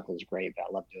 I don't know if it was great, but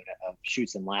I love doing it of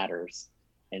Chutes and Ladders,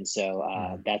 and so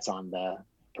hmm that's on the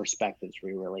Perspectives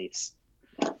re-release.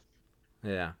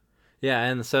 yeah, yeah.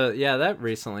 And so yeah, that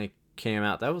recently came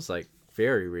out. That was like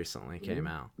very recently came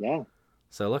out. Yeah,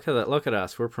 So look at that. Look at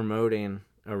us. We're promoting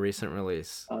a recent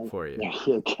release for you. there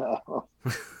you go.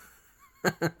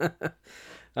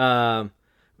 um,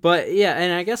 but yeah,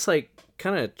 and I guess like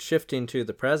kind of shifting to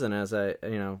the present as I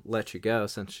let you go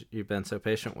since you've been so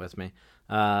patient with me.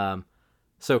 Um,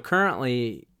 so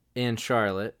currently in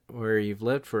Charlotte, where you've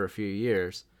lived for a few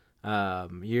years,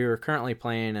 you're currently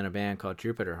playing in a band called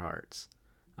Jupiter Hearts.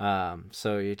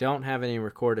 So you don't have any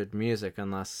recorded music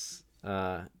unless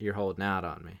you're holding out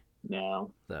on me.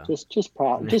 No, So just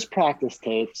practice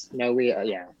tapes. No, we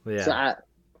yeah.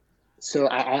 So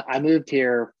yeah, I moved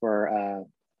here for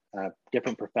a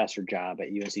different professor job at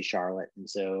UNC Charlotte, and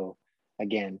so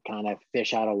again, kind of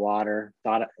fish out of water.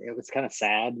 Thought it was kind of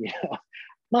sad,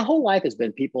 My whole life has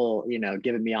been people,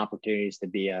 giving me opportunities to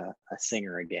be a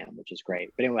singer again, which is great.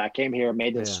 But anyway, I came here,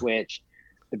 made the yeah, switch.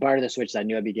 The part of the switch is I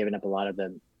knew I'd be giving up a lot of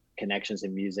the connections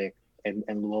in music and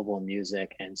Louisville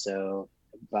music, and so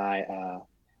by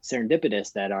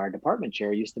serendipitous that our department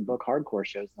chair used to book hardcore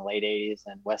shows in the late '80s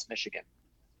in West Michigan,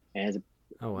 and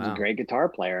oh he was a wow, great guitar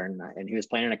player, and he was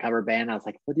playing in a cover band. I was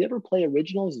like, "Well, do you ever play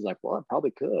originals?" He's like, "Well, I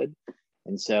probably could,"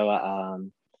 and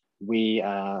so we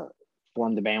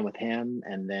formed the band with him,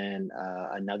 and then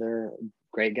another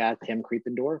great guy, Tim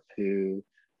Kriependorf, who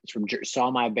is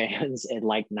saw my bands in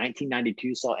like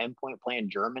 1992, saw Endpoint play in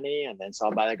Germany, and then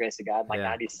saw By the Grace of God in like yeah,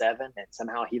 '97, and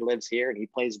somehow he lives here and he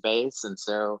plays bass, and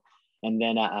so, and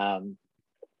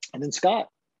then Scott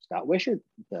Wishart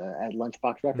at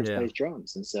Lunchbox Records yeah. plays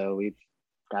drums, and so we've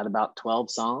got about 12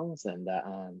 songs, and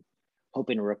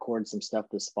hoping to record some stuff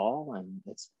this fall, and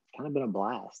it's kind of been a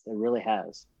blast. It really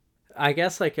has. I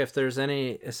guess like if there's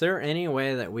any, is there any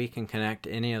way that we can connect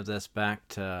any of this back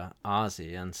to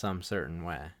Ozzy in some certain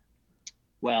way?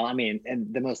 Well, I mean,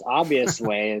 and the most obvious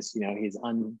way is, he's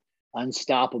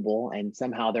unstoppable, and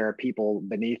somehow there are people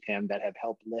beneath him that have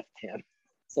helped lift him,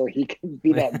 so he can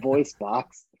be that voice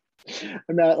box.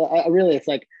 I'm not. I really, it's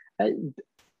like,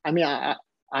 I mean,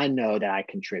 I know that I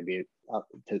contribute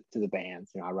to the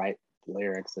bands. I write the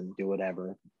lyrics and do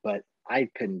whatever, but I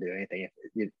couldn't do anything.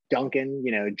 Duncan,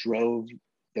 drove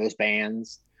those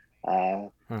bands, Uh-huh.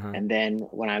 and then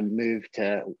when I moved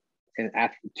to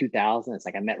after 2000, it's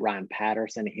like I met Ryan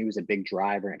Patterson. He was a big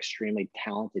driver, an extremely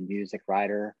talented music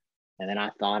writer. And then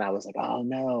I thought, I was like, oh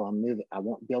no, I'm moving. I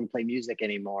won't be able to play music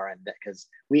anymore. And because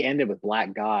we ended with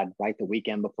Black God right the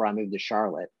weekend before I moved to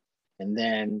Charlotte. And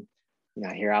then,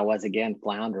 here I was again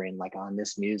floundering like on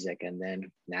this music. And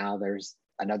then now there's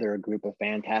another group of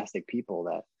fantastic people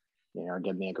that, are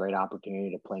giving me a great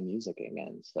opportunity to play music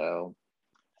again. So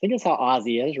I think that's how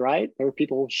Ozzy is, right? There are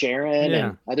people, Sharon Yeah,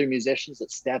 and other musicians that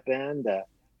step in to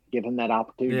give him that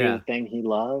opportunity to do yeah, the thing he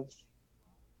loves.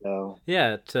 So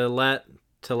yeah. To let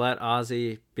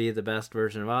Ozzy be the best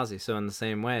version of Ozzy. So in the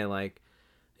same way, like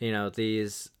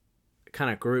these kind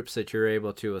of groups that you're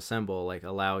able to assemble, like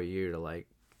allow you to like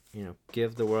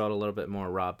give the world a little bit more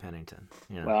Rob Pennington.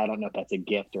 Well, I don't know if that's a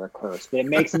gift or a curse, but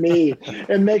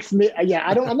yeah,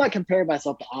 I'm not comparing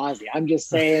myself to Ozzy. I'm just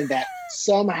saying that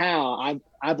somehow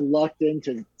I've lucked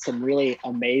into some really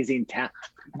amazing,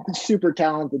 super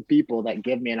talented people that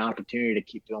give me an opportunity to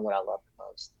keep doing what I love the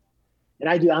most. And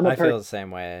I do. I feel the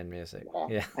same way in music.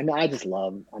 Yeah. I mean, I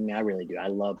really do. I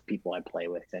love people I play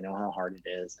with. I know how hard it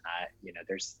is. And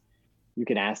you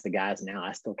can ask the guys now,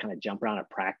 I still kind of jump around at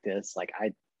practice. Like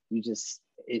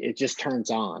it just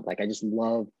turns on. Like, I just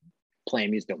love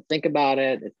playing music. Don't think about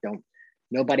it.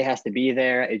 Nobody has to be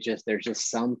there. There's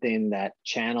just something that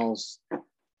channels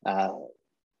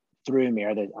through me,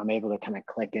 or that I'm able to kind of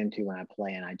click into when I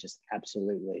play. And I just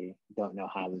absolutely don't know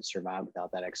how to survive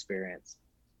without that experience.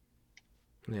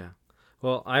 Yeah.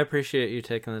 Well, I appreciate you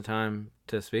taking the time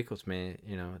to speak with me.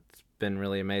 It's been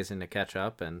really amazing to catch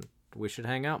up, and we should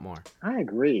hang out more. I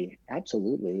agree.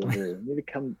 Absolutely agree.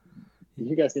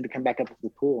 You guys need to come back up to the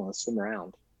pool and swim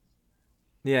around.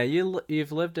 Yeah,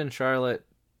 you've lived in Charlotte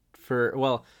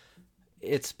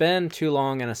it's been too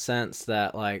long in a sense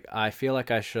that, like, I feel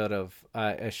like I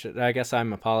guess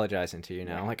I'm apologizing to you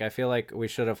now. Yeah. Like, I feel like we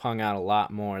should have hung out a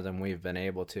lot more than we've been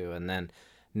able to. And then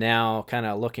now, kind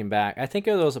of looking back, I think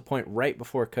there was a point right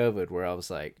before COVID where I was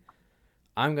like,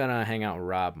 I'm going to hang out with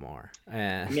Rob more.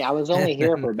 And I was only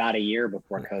here for about a year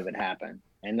before COVID happened.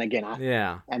 And again, I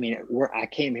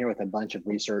came here with a bunch of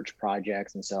research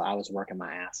projects. And so I was working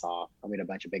my ass off. I made a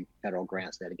bunch of big federal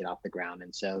grants we had to get off the ground.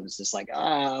 And so it was just like,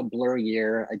 blurry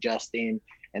year, adjusting.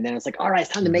 And then it's like, all right,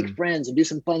 it's time to make friends and do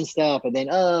some fun stuff. And then,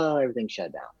 everything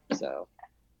shut down. So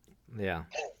yeah,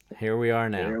 here we are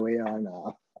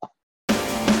now.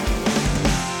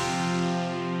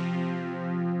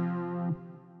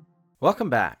 Welcome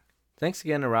back. Thanks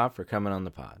again to Rob for coming on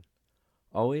the pod.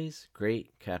 Always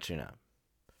great catching up.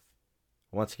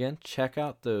 Once again, check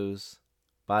out those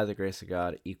By the Grace of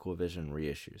God Equal Vision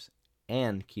reissues,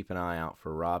 and keep an eye out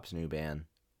for Rob's new band,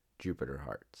 Jupiter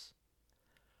Hearts.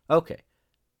 Okay,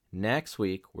 next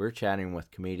week we're chatting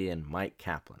with comedian Mike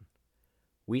Kaplan.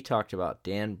 We talked about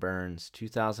Dan Burns'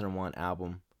 2001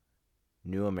 album,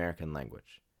 New American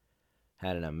Language.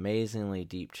 Had an amazingly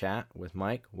deep chat with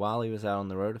Mike while he was out on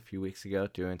the road a few weeks ago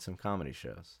doing some comedy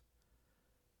shows.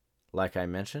 Like I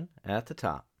mentioned at the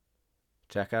top,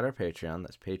 check out our Patreon.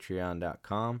 That's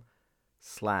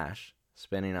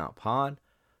patreon.com/spinningoutpod.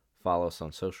 Follow us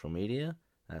on social media.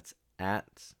 That's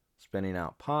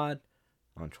 @spinningoutpod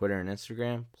on Twitter and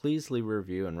Instagram. Please leave a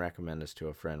review and recommend us to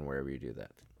a friend wherever you do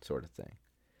that sort of thing.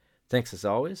 Thanks as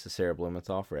always to Sarah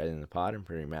Blumenthal for editing the pod and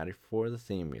Pretty Maddie for the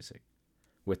theme music.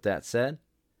 With that said,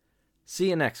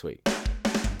 see you next week.